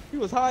dragon. He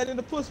was hiding in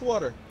the puss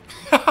water.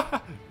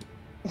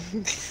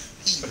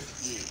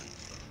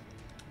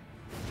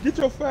 Get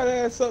your fat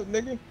ass up,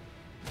 nigga,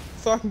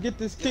 so I can get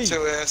this key. Get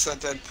your ass out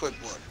that put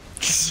water.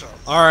 So,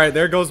 All right,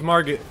 there goes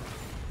Margaret.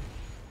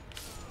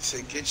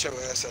 say get your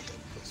ass out that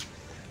puss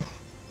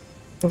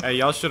water. Hey,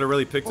 y'all should have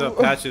really picked up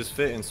Patch's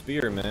fit and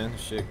spear, man.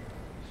 Shit.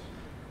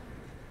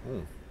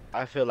 Ooh.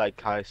 I feel like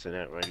Tyson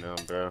it right now,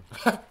 bro.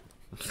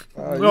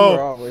 Oh,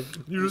 No,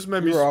 you just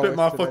made me you were spit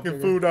my always to that fucking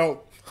nigga. food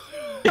out.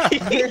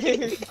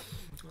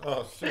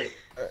 Oh shit.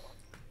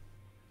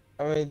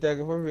 I mean, Doug,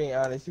 if we're being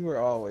honest, you were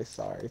always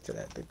sorry to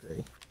that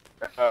degree.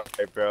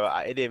 Alright, bro.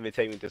 It didn't even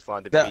take me this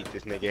long to That- beat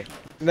this nigga.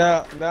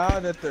 Now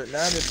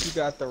that you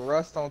got the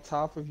rust on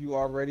top of you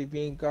already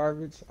being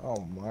garbage,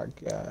 oh my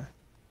god,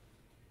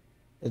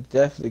 it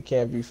definitely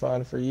can't be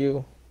fun for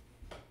you.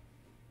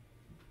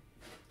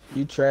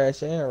 You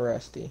trash and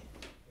rusty.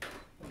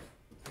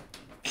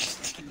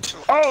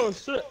 Oh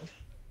shit!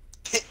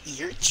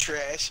 You're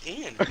trash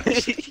and.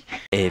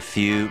 A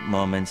few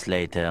moments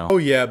later. Oh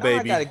yeah, I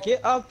baby. gotta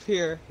get up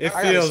here. It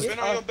I gotta feels- get Spin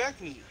on your up-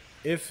 back knee.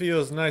 It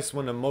feels nice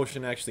when the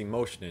motion actually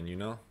motioning, you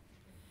know?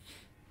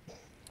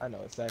 I know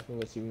exactly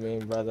what you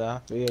mean, brother. I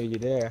feel you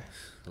there.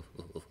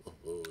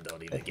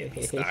 Don't even get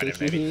me started,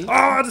 baby. Oh,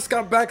 I just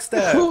got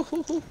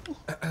backstabbed.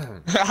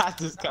 I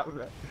just got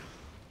that.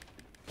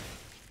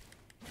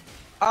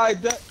 Alright,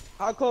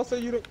 how close are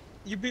you to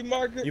you beat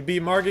Margaret? You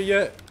beat Margaret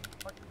yet?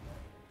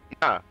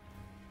 Nah.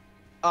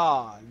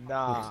 Oh,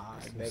 nah,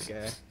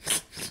 nigga.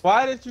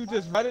 Why did you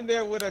just run in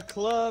there with a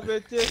club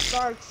and just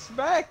start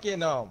smacking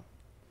them?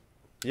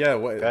 Yeah,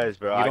 what? Guys,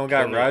 bro, you I don't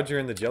got couldn't- Roger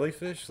and the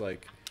jellyfish?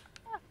 Like,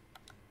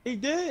 He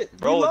did. He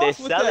Bro, they're lost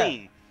with that.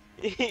 selling.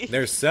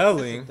 they're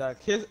selling. Duck,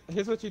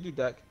 here's what you do,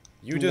 Duck.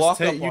 You You just walk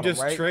take, up you on 'em,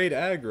 just right? trade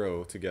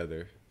aggro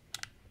together.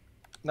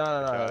 No.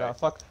 Alright.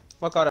 Fuck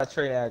all that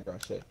trade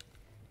aggro shit.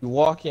 You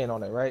walk in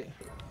on it, right?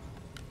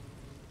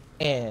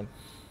 And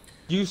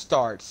you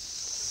start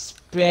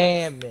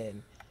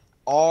spamming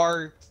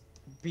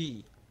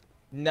RB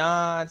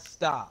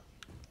non-stop.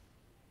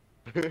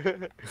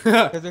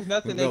 Because there's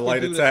nothing they The can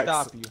light do attacks. to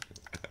stop you.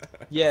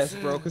 Yes,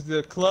 bro, because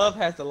the club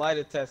has the light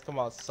attacks come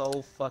out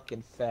so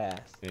fucking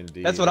fast.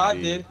 Indeed. That's what I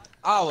indeed. did.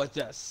 I was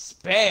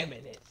just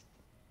spamming it.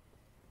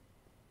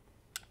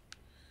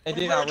 And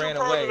then I ran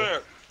away.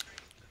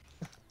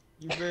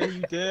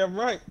 You damn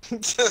right.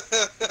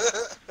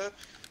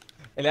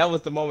 And that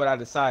was the moment I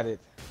decided.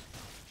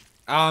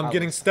 I'm I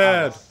getting was-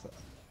 stabbed.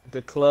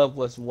 The club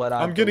was what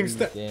I I'm getting believed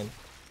stabbed. in.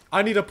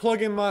 I need to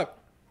plug in my.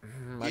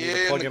 I need to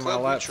Yeah, plug the in my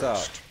club we laptop.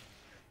 trust.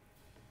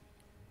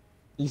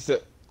 You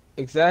said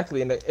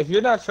exactly. And if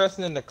you're not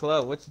trusting in the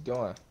club, what you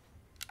doing?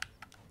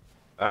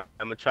 I'm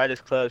gonna try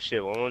this club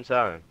shit one more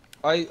time.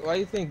 Why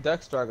you think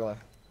Duck's struggling?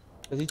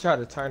 Cause he tried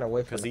to turn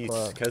away from the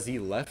club. Cause he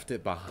left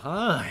it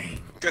behind.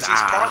 Because he's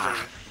poverty.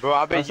 Bro,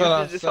 I've been That's what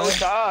using I'm this whole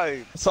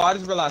saying. time. So I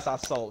just realized I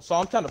sold. So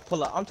I'm trying to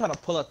pull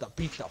up to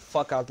beat the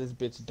fuck out this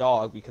bitch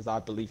dog because I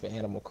believe in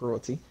animal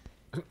cruelty.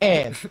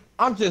 And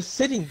I'm just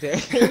sitting there.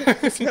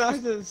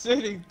 I'm just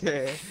sitting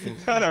there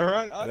trying to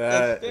run up the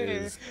That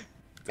stairs.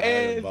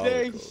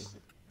 is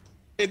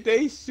And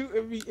they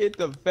shooting me in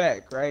the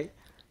back, right?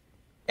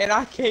 And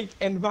I can't.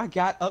 And if I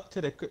got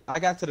to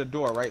the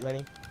door, right,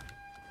 Lenny?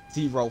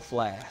 0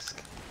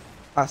 flask.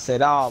 I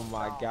said, oh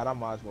my god, I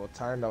might as well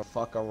turn the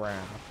fuck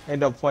around. Ain't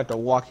no point to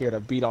walk here to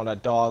beat on a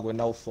dog with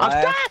no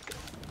flask.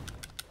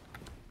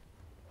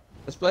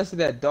 Especially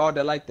that dog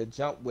that like to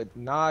jump with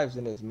knives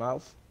in his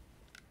mouth.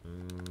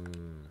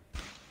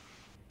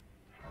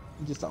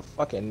 He's just a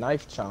fucking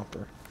knife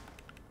chomper.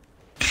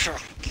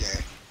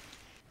 Okay.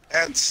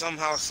 That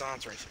somehow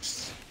sounds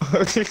racist.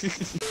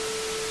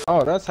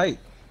 Oh, that's hate.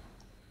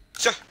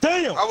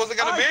 Damn! I wasn't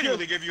gonna I manually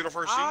just- give you the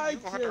first I thing.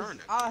 You're gonna have to earn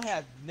it. I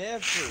have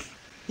never.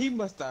 He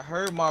must have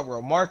heard my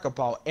remark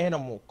about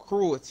animal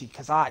cruelty,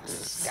 cause I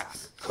just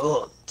got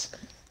cooked.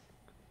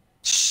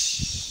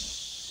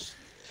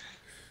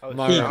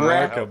 My He remark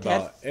grabbed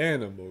about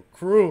animal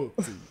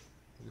cruelty.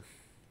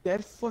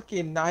 That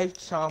fucking knife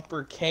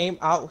chomper came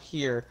out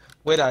here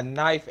with a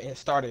knife and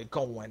started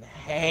going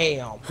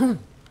ham.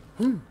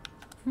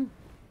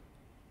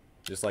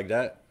 Just like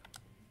that.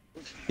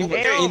 He was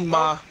Damn, in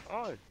my.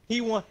 Oh,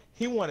 He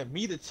wanted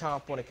me to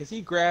chomp on it because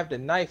he grabbed a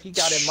knife. He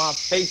got in my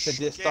face and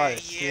just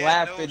started Yeah,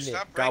 slapping no, it.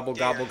 stop right Gobble, there.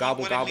 gobble,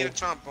 gobble, He wanted me gobble.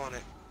 to chomp on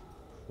it.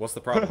 What's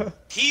the problem?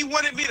 He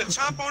wanted me to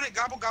chomp on it.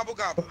 Gobble, gobble,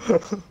 gobble.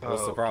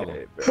 What's the problem?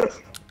 okay, bro.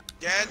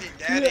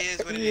 That is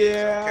what it is.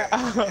 Yeah.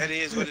 Okay. That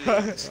is what it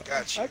is.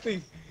 Gotcha. I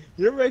think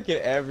you're making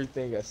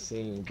everything a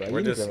scene, bro. We're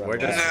You need just to we're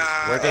just relax.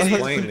 Nah, we're it just is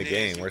playing what the it is,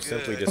 game. you're We're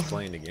simply good. just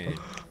playing the game.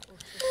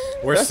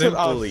 We're That's what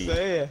I'm simply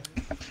saying.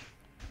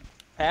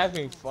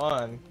 Having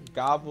fun.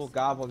 Gobble,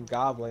 gobbling,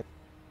 gobbling.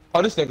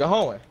 Oh, this nigga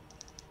hoeing.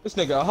 This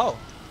nigga a hoe.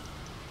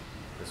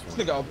 This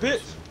nigga a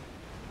bitch.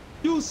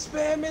 You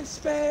spamming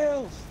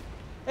spells.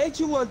 Ain't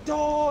you a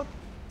dog?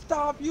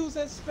 Stop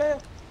using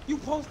spells. You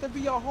supposed to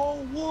be a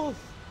whole wolf.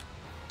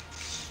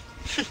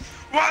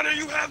 Why do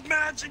you have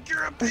magic?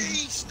 You're a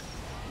beast.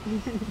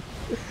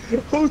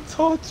 Who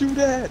taught you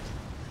that?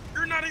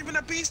 You're not even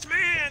a beast,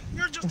 man.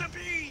 You're just a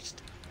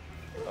beast.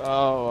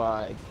 Oh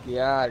my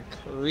god,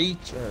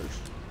 creatures.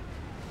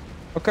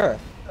 Okay.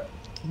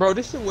 Bro,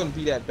 this shit wouldn't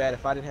be that bad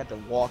if I didn't have to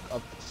walk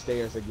up the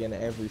stairs again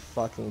every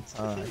fucking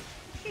time.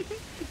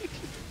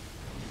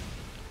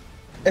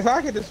 If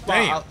I could just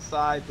spot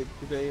outside the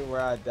thing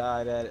where I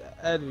died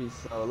at, that'd be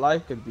so,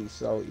 life could be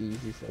so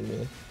easy for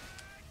me.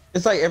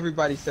 It's like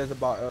everybody says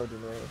about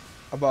Elden Ring,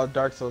 about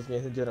Dark Souls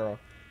games in general.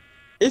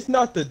 It's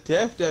not the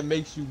death that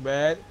makes you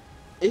mad,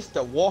 it's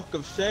the walk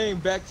of shame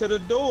back to the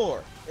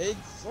door.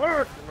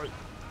 Exactly.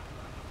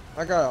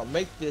 I gotta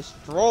make this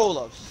stroll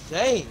of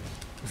shame.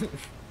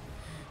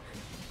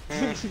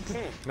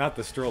 not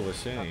the stroll of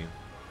shame.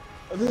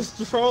 The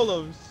stroll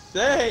of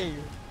shame.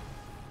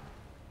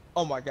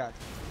 Oh my god.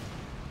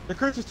 The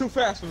creature's too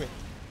fast for me.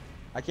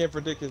 I can't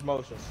predict his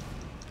motions.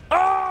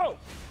 Oh!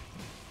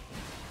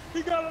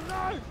 He got a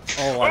knife!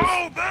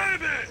 Oh,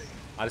 baby!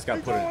 I just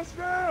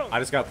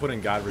got put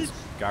in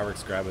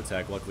Godric's grab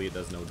attack. Luckily it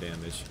does no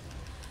damage.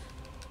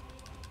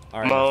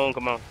 Alright.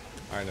 Come on.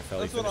 Alright, Nefelli,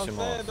 That's what finish I'm him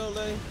saying off. though,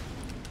 Lenny.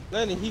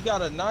 Lenny, he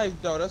got a knife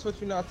though. That's what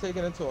you're not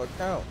taking into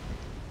account.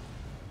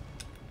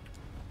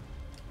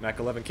 Mac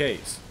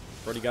 11Ks.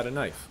 Brody got a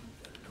knife.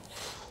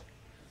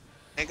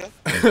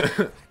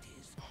 Nigga.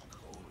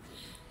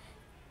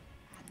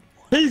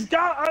 He's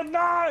got a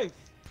knife!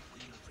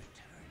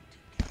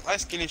 Light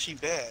skin is she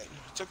bad?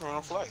 Took her on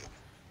a flight.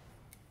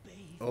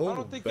 Oh, I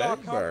don't think y'all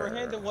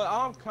comprehended what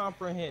I'm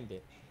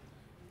comprehending.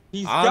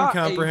 I'm I'm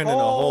comprehending a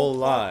whole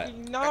lot.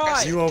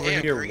 Knife. You over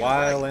Damn, here Greg,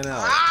 wiling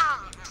out.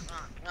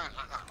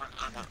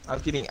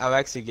 I'm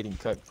actually getting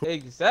cooked.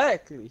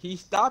 Exactly. He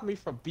stopped me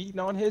from beating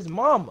on his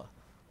mama.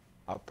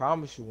 I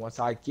promise you, once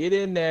I get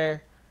in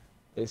there,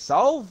 it's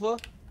over.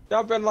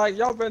 Y'all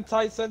been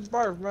tight since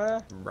birth,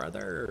 man.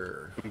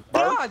 Brother.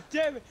 God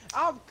damn it!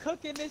 I'm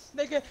cooking this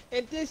nigga,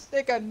 and this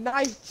nigga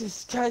knife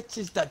just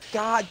touches the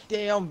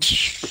goddamn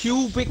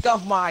pubic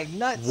of my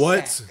nuts.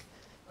 What?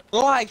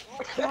 Like,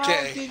 how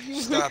Okay, did you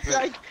stop it.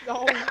 like,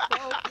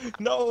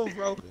 no,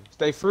 bro.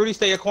 Stay fruity,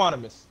 stay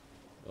equanimous.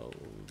 Oh,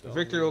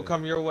 Victory will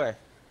come your way.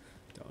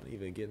 Don't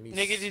even get me.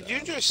 Nigga, did you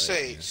started, just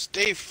say man.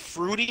 stay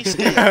fruity,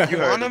 stay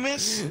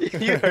anonymous?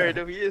 You heard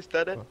him. He just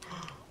started.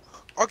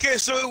 Okay,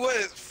 so it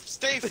was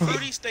stay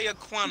fruity, stay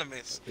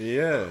equanimous.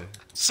 Yeah.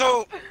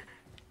 So,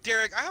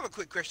 Derek, I have a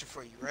quick question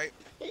for you, right?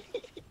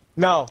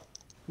 No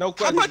How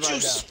questions much right you now.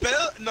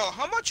 spell? No,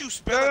 how much you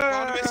spell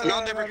equanimous, and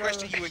I'll never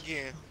question you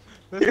again.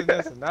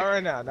 Listen, not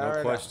right now, not No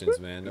right questions,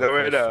 man. No,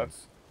 right now.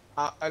 questions.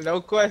 now.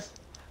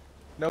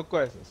 No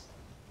questions.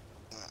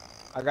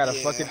 I got a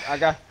Yeah. fucking, I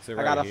Sit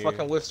got a right fucking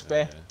here. whiff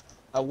spell.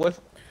 A whiff.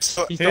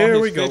 So, He's Here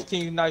on we his go.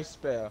 15 knife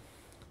spell.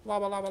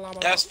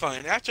 that's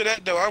fine. After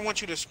that, though, I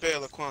want you to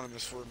spell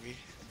equanimous for me.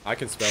 I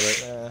can spell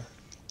it, Yeah.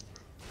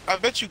 I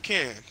bet you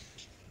can.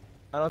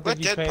 I don't Let think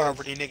he's that paying.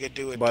 poverty nigga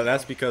do it. but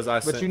that's because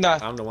you're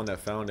not- I'm the one that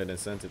found it and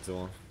sent it to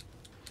him.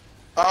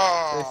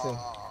 Oh.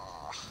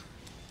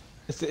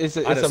 It's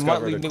I a discovered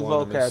monthly new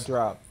equanimous. vocab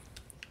drop.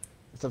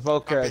 It's a I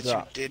vocab bet you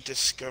drop. did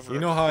discover. You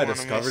know how I equanimous.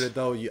 discovered it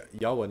though?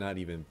 Y'all would not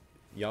even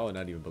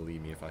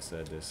believe me if I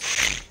said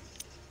this.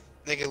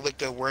 Nigga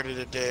looked at word of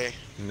the day.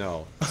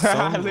 No.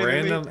 Some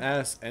Literally. random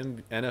ass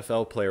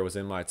NFL player was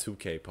in my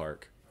 2K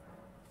park.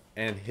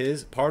 And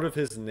part of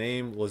his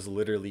name was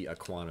literally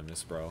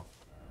Equanimous, bro.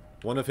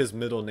 One of his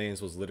middle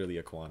names was literally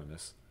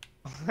Equanimous.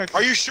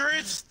 Are you sure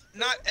it's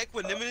not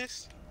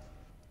equanimous?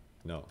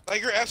 No.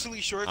 Like you're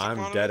absolutely sure it's I'm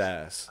equanimous? dead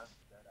ass.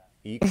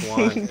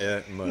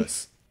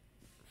 Equanimous.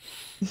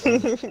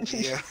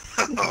 Yeah.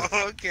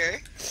 Okay.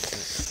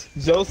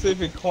 Joseph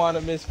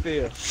Equanimous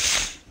Phil.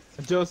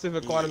 Joseph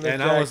Equanimous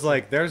And I was Jackson.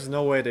 like, there's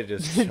no way they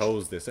just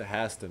chose this. It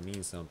has to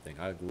mean something.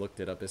 I looked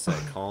it up. It said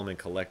calm and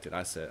collected.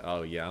 I said,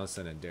 oh yeah, I'm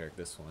sending Derek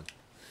this one.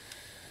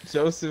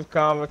 Joseph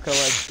Calm and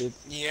Collected.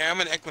 Yeah, I'm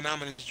an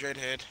equanimous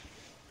dreadhead.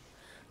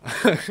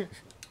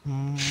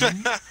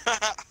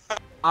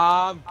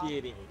 I'm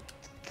getting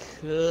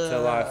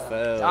Till I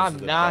fell I'm to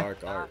the not.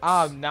 dark arts.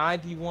 I'm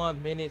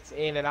 91 minutes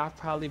in, and I've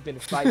probably been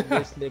fighting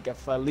this nigga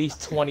for at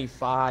least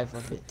 25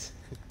 of it.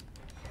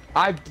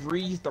 I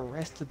breezed the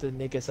rest of the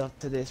niggas up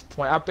to this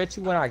point. I bet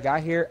you when I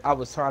got here, I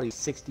was probably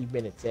 60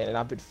 minutes in, and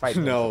I've been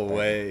fighting. No them.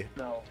 way.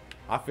 No.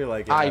 I feel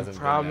like it I hasn't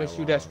promise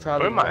been you, that that's long.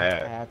 probably Where am I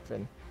what at?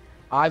 happened.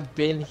 I've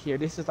been here.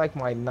 This is like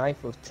my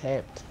 9th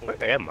attempt.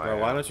 Where am I? Bro,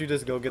 why don't you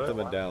just go get the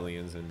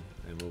medallions and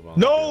move on?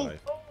 No! With your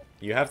life?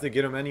 You have to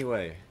get them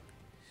anyway.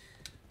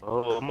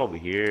 Oh, I'm over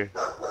here.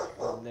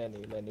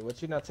 Lenny,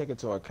 what you're not taking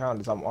into account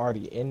is I'm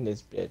already in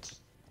this bitch.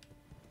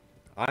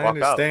 I Walk out.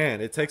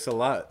 understand. It takes a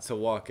lot to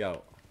walk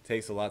out. It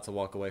takes a lot to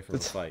walk away from a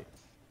fight.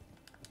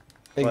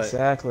 But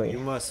Exactly. you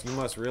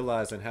must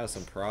realize and have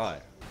some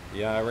pride.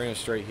 Yeah, I ran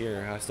straight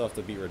here. I still have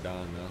to beat Radon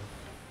though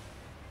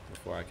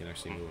before I can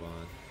actually move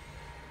on.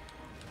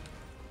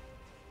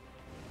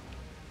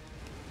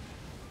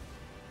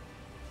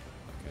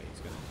 Okay,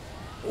 he's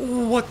gonna.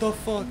 Ooh, what the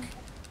fuck?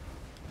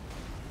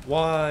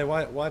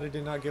 Why did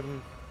it not give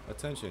him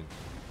attention?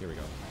 Here we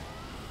go.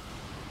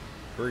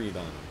 Breathe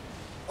on him.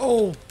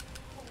 Oh!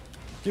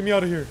 Get me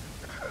out of here.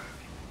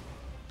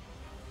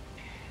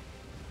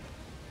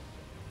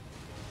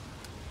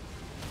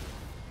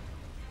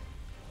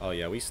 Oh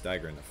yeah, we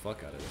staggering the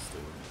fuck out of this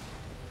dude.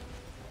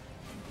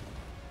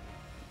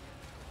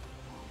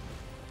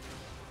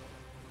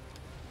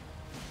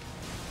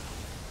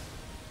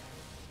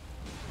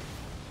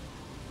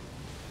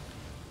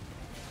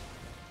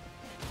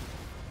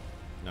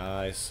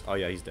 Nice. Oh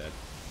yeah, he's dead.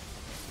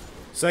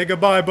 Say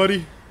goodbye,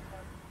 buddy.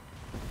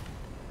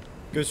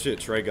 Good shit,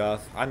 Trey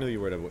Goth. I knew you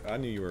were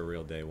a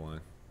real day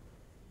one.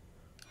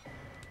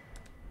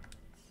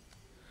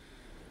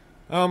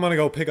 I'm gonna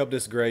go pick up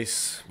this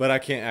Grace, but I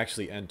can't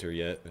actually enter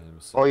yet.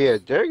 Oh yeah,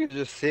 Derek is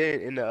just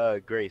sitting in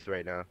the Grace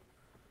right now.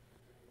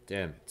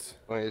 Damn it.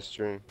 On his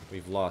stream.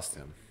 We've lost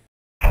him.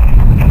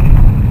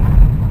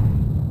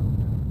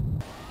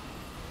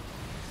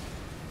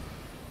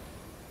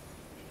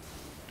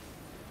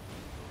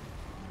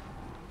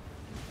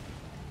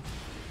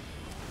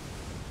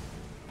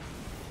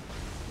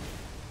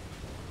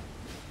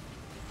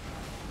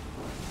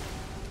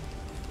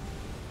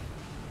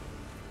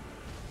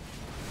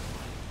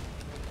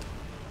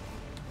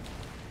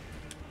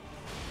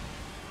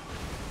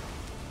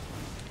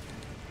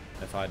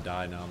 If I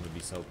die now, I'm gonna be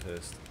so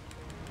pissed.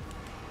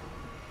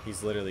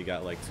 He's literally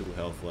got like 2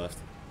 health left.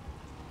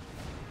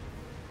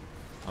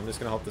 I'm just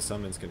gonna hope the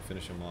summons can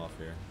finish him off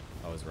here.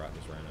 Oh, his rock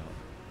just ran out.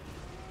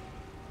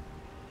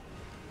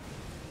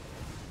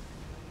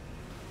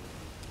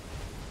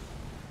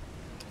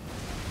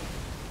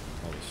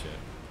 Holy shit.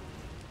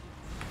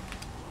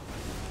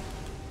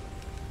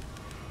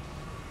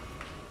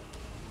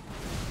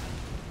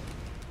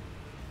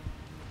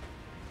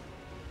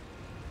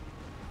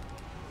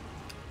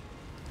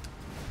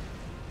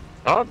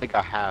 I don't think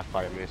I have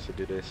 5 minutes to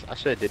do this. I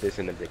should have did this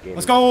in the beginning.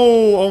 Let's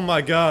go! Oh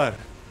my god.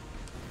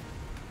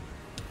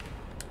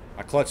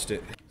 I clutched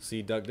it.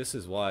 See, Doug, this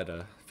is why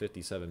the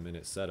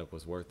 57-minute setup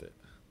was worth it.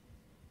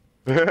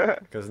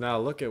 Because now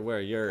look at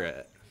where you're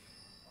at.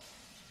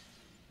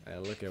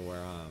 And look at where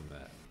I'm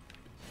at.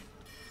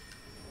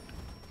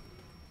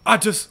 I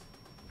just...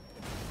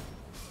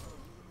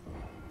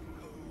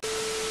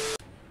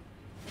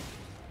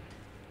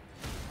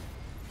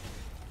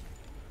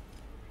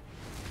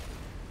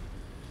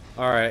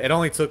 Alright, it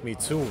only took me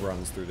 2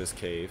 runs through this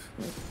cave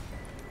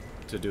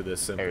to do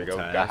this simple There we go.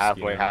 task. Got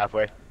halfway, you know?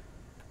 halfway.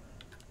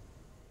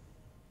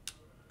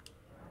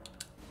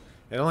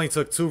 It only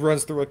took 2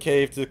 runs through a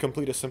cave to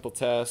complete a simple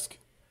task.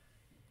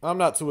 I'm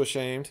not too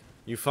ashamed.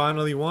 You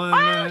finally won,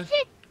 man.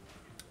 Shit.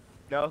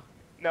 No,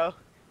 no.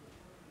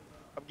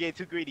 I'm getting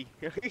too greedy.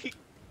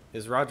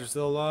 Is Roger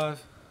still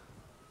alive?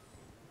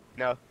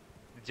 No.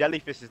 The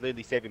jellyfish is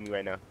literally saving me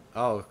right now.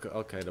 Oh,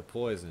 okay, the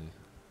poison.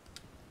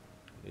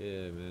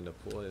 Yeah, man, the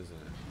poison.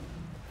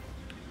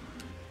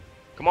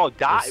 Come on,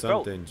 die, It's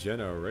bro. something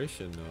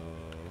generational.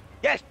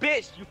 Yes,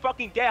 bitch. You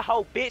fucking dead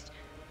hoe, bitch.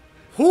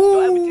 Whoo!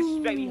 Don't ever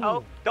disrespect me,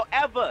 hoe. Don't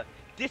ever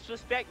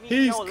disrespect me in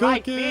He's your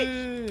life,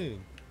 bitch.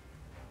 cooking!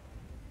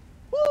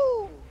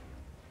 Woo!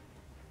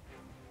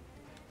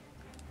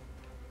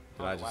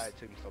 Did I I don't know why just... it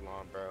took me so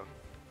long, bro.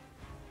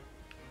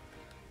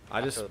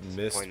 I just feel missed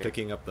disappointed.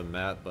 picking up the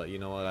map, but you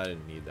know what? I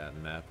didn't need that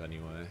map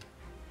anyway.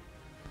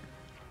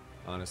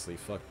 Honestly,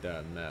 fuck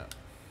that map.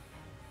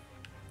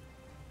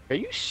 Are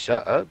you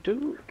shut up,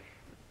 dude?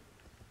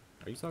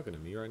 Are you talking to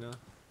me right now?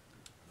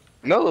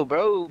 No,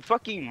 bro.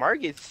 Fucking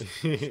Marcus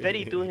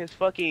steady doing his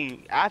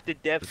fucking after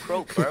death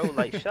croak, bro.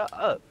 Like, shut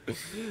up.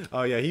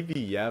 Oh yeah, he be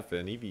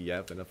yapping. He be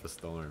yapping up a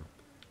storm.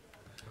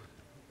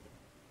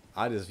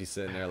 I just be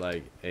sitting there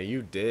like, hey,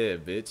 you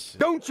dead, bitch.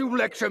 Don't you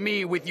lecture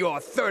me with your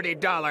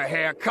 $30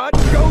 haircut.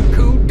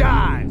 Goku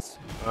dies.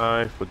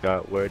 I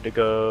forgot where to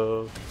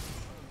go.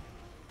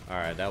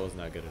 Alright, that was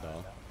not good at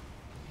all.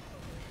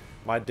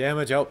 My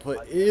damage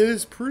output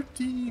is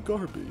pretty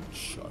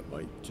garbage. I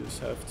might just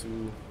have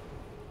to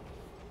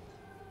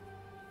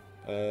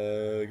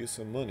get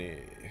some money.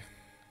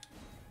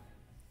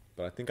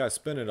 But I think I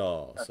spent it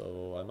all,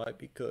 so I might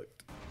be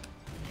cooked.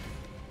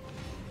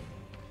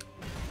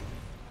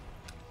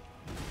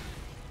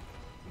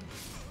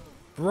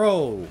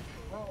 Bro,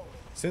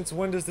 since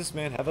when does this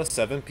man have a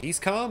 7-piece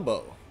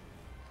combo?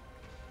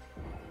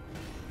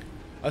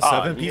 A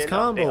 7-piece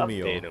combo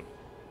meal.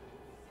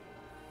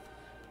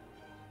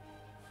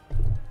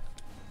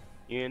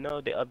 You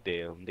know, they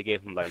updated him. They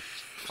gave him like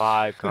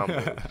 5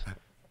 combos.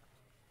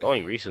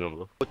 Going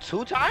reasonable.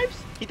 2 times?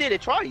 He did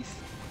it twice.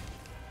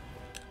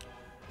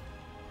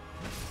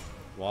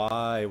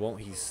 Why won't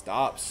he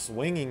stop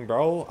swinging,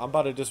 bro? I'm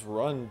about to just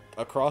run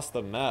across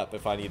the map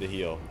if I need to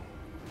heal.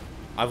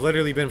 I've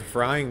literally been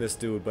frying this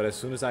dude, but as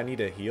soon as I need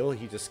to heal,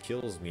 he just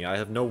kills me. I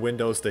have no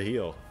windows to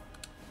heal.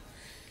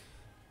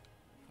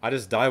 I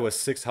just die with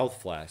 6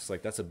 health flasks.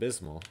 Like, that's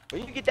abysmal.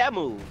 When you get that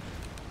move?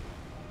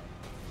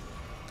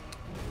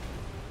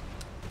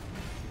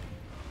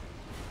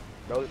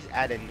 Bro, he's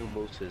adding new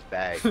moves to his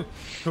bag.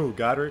 Who,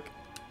 Godric?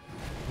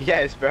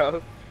 Yes,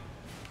 bro.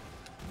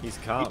 He's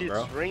calm, He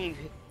bro. just swinged.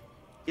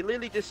 He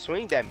literally just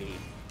swinged at me.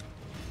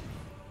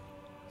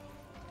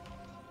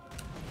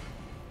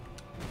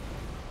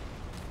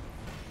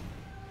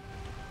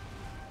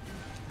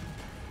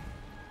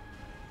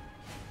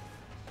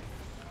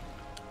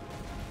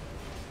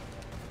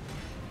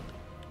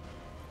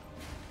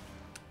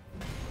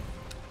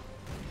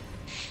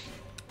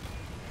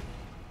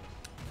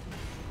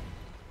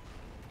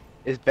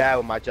 It's bad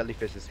when my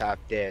jellyfish is half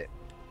dead.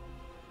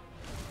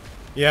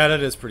 Yeah,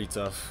 that is pretty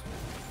tough.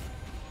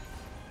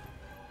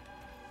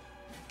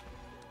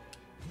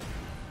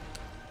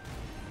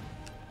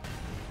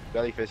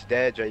 Jellyfish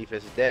dead,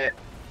 jellyfish is dead.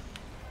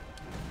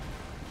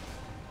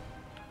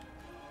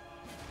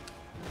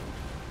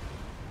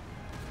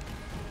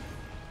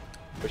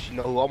 But you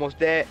know who almost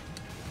dead?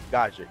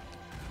 Godric.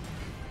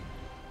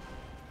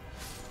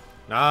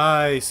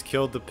 Nice.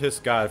 Killed the piss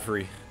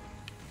Godfrey.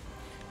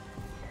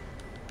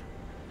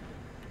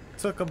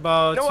 Took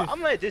about... You know what? I'm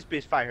letting this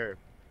bitch fight her.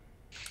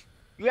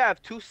 You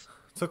have two...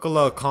 Took a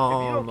little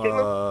calm,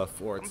 kill him,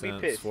 4 I'm gonna be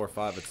attempts, pissed. 4 or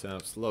 5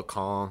 attempts. A little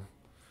calm.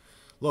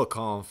 Little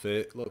calm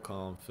fit. Little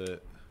calm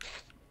fit.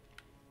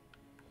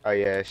 Oh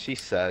yeah, she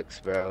sucks,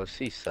 bro.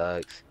 She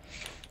sucks.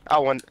 I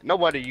want... No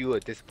wonder you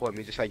would disappoint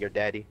me just like your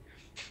daddy.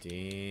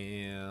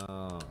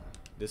 Damn.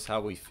 This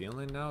how we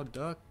feeling now,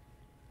 Duck?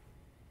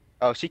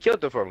 Oh, she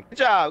killed her for him. Good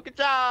job, good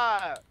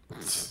job!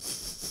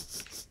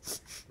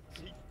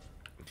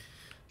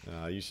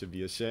 You should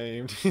be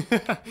ashamed.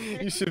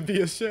 You should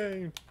be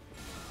ashamed.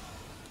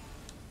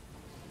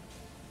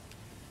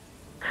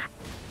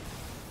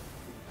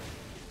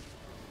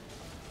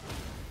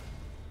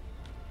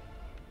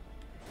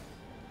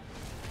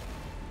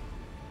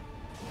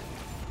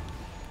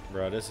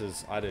 Bro, this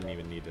is... I didn't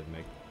even need to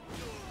make...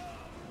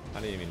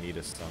 I didn't even need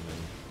to summon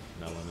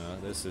Melina.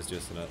 This is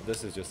just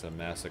a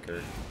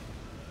massacre.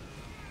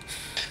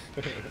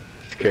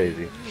 It's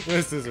crazy.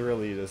 This is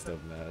really just a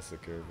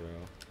massacre, bro.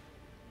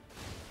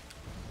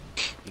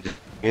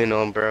 You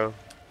know him, bro.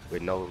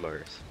 With no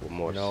remorse.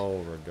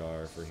 No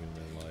regard for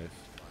human life.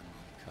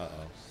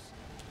 Uh-oh.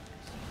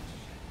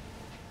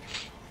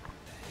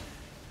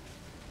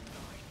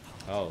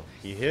 Oh,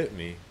 he hit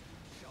me.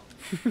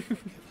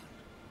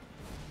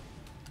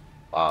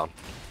 Wow. I'm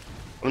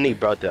gonna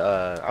need bro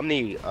to I'm gonna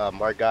need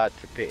Margot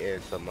to put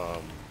in some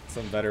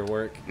better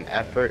work.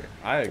 Effort.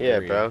 I agree. Yeah,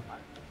 bro.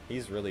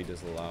 He's really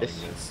just allowing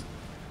this.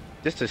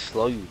 Just to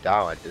slow you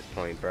down at this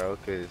point, bro,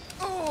 cause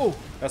oh,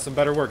 that's some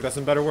better work. That's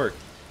some better work.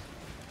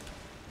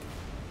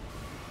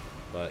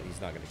 But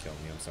he's not gonna kill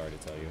me. I'm sorry to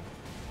tell you.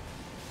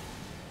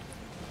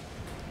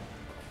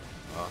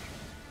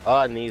 all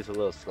I need is a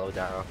little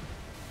slowdown.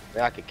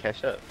 Then I can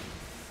catch up.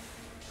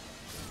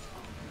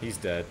 He's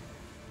dead.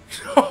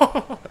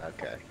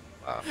 Okay.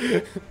 Wow.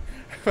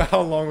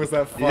 How long was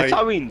that fight? That's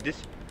how we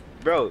this,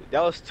 bro.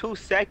 That was 2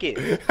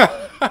 seconds.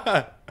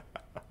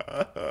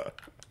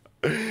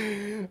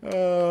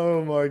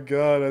 Oh my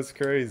god, that's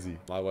crazy.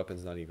 My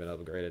weapon's not even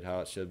upgraded how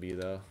it should be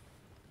though.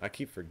 I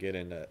keep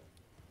forgetting that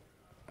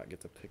I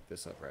get to pick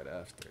this up right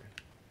after.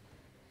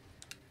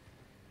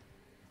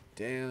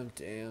 Damn.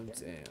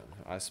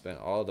 I spent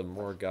all the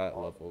Morgott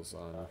levels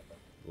on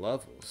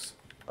levels.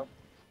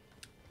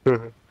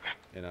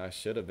 And I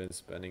should have been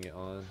spending it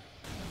on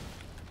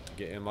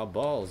getting my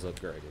balls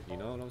upgraded, you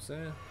know what I'm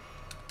saying?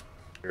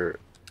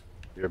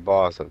 Your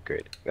balls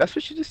upgraded. That's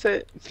what you just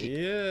said.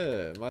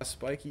 Yeah, my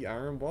spiky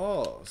iron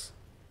balls.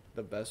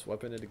 The best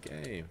weapon in the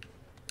game.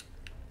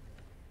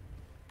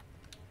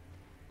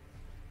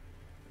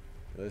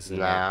 Listen,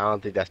 Nah, I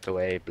don't think that's the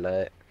way,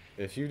 blood.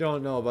 if you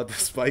don't know about the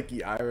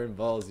spiky iron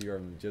balls, you're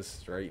just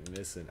straight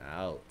missing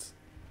out.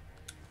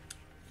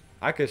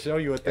 I could show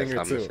you a thing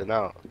or I'm two. missing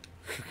out.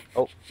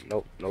 Oh,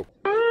 nope.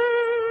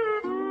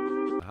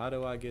 How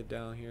do I get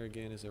down here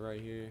again? Is it right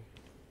here?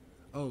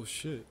 Oh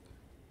shit.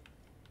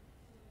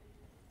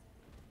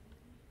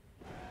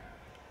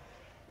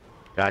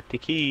 Got the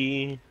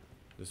key.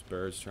 This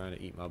bird's trying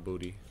to eat my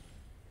booty.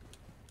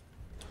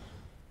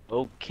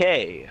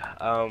 Okay.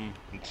 Oh,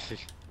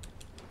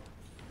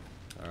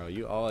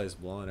 you always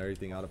blowing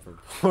everything out of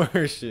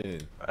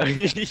proportion.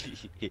 Like,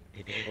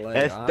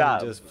 Let's I'm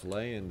stop. just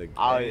playing the game.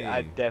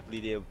 I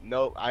definitely did.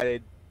 Nope,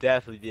 I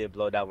definitely did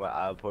blow that one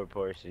out of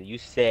proportion. You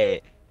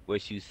said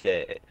what you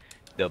said.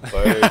 The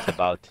bird's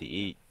about to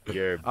eat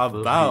your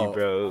booty,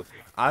 bro.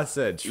 I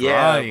said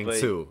Yeah, trying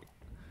to.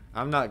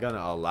 I'm not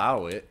gonna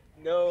allow it.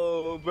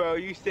 No, bro,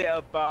 you said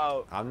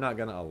about. I'm not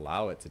gonna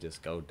allow it to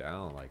just go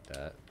down like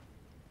that.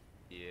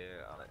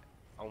 Yeah,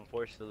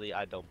 unfortunately,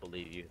 I don't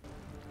believe you.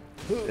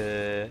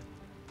 This.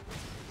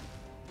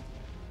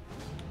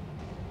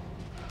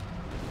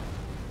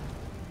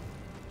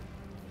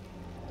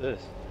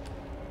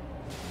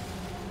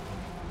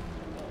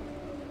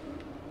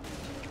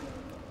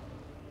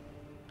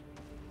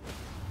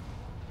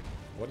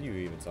 What are you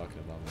even talking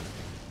about,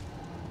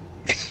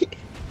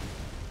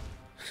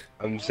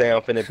 I'm saying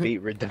I'm finna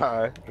beat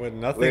Radon. With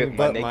nothing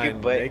but my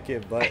butt.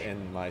 naked butt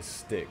and my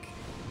stick.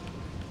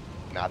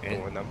 Not the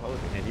one I'm holding.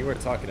 And you were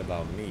talking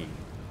about me.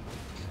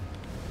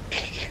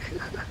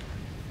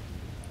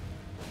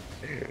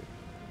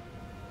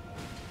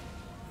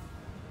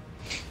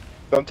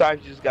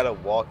 Sometimes you just gotta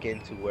walk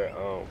into where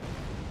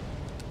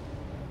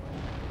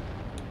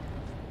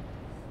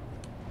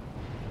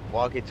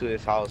walk into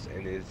his house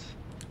and is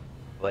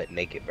butt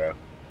naked, bro.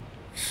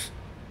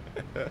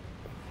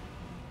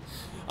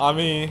 I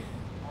mean,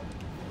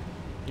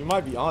 you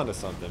might be onto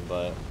something,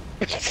 but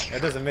that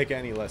doesn't make it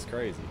any less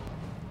crazy.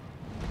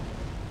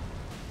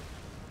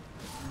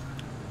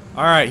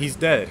 Alright, he's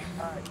dead.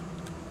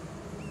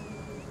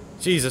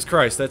 Jesus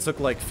Christ, that took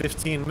like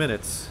 15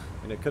 minutes,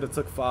 and it could have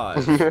took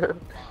 5.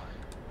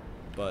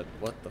 But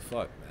what the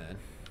fuck, man?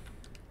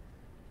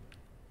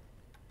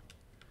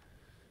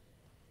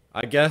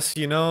 I guess,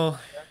 you know,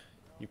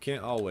 you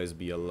can't always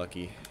be a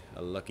lucky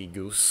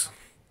goose.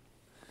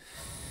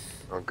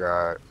 Oh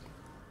God.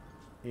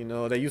 You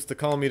know, they used to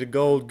call me the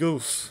gold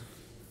goose.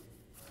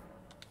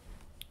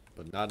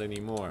 But not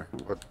anymore.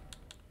 What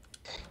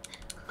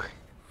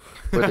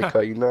they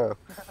call you now?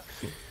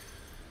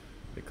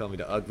 They call me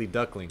the ugly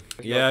duckling.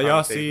 Yeah,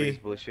 y'all see,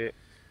 bullshit.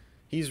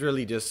 He's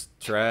really just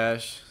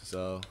trash,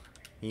 so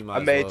he might I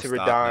made as to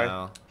well stop Radon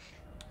now.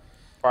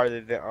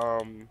 farther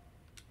than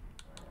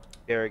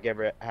Derek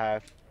ever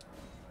have.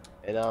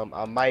 And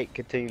I might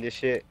continue this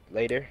shit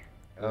later.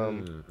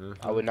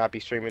 I would not be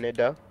streaming it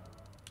though.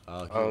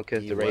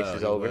 Because the race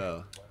is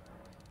over.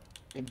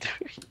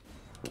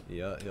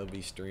 Yeah, he'll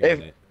be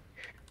streaming it.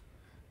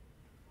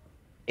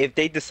 If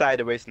they decide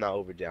the race is not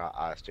over, then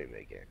I'll stream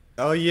it again.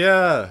 Oh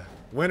yeah,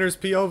 winner's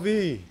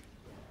POV.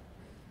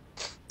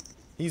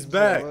 He's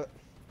back.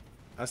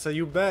 I say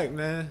you back,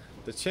 man.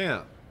 The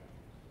champ.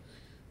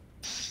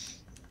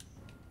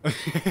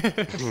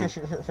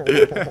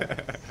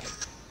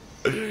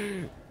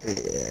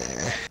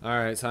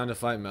 Alright, time to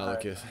fight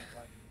Malekith.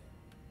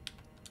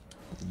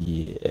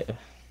 Yeah.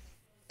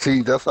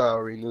 See, that's how I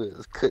already knew it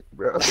was cooked,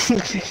 bro. This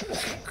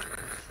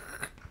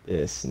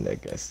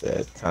nigga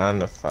said, time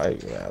to fight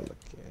Malekith.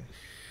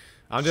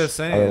 I'm just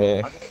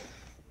saying.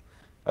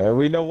 I mean,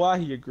 we know why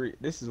he agreed.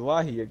 This is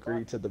why he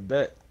agreed to the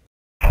bet.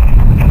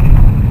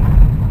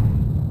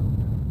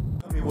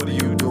 What are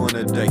you doing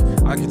today?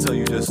 I can tell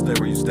you just stay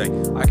where you stay.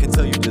 I can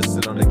tell you just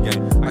sit on the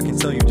game. I can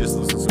tell you just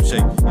loosen some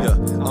shape. Yeah,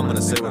 I'm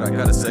gonna say what I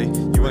gotta say.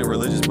 You ain't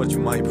religious, but you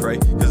might pray.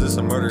 Cause it's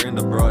a murder in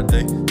the broad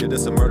day. Yeah,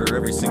 it's a murder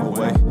every single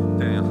way.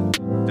 Damn,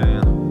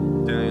 damn.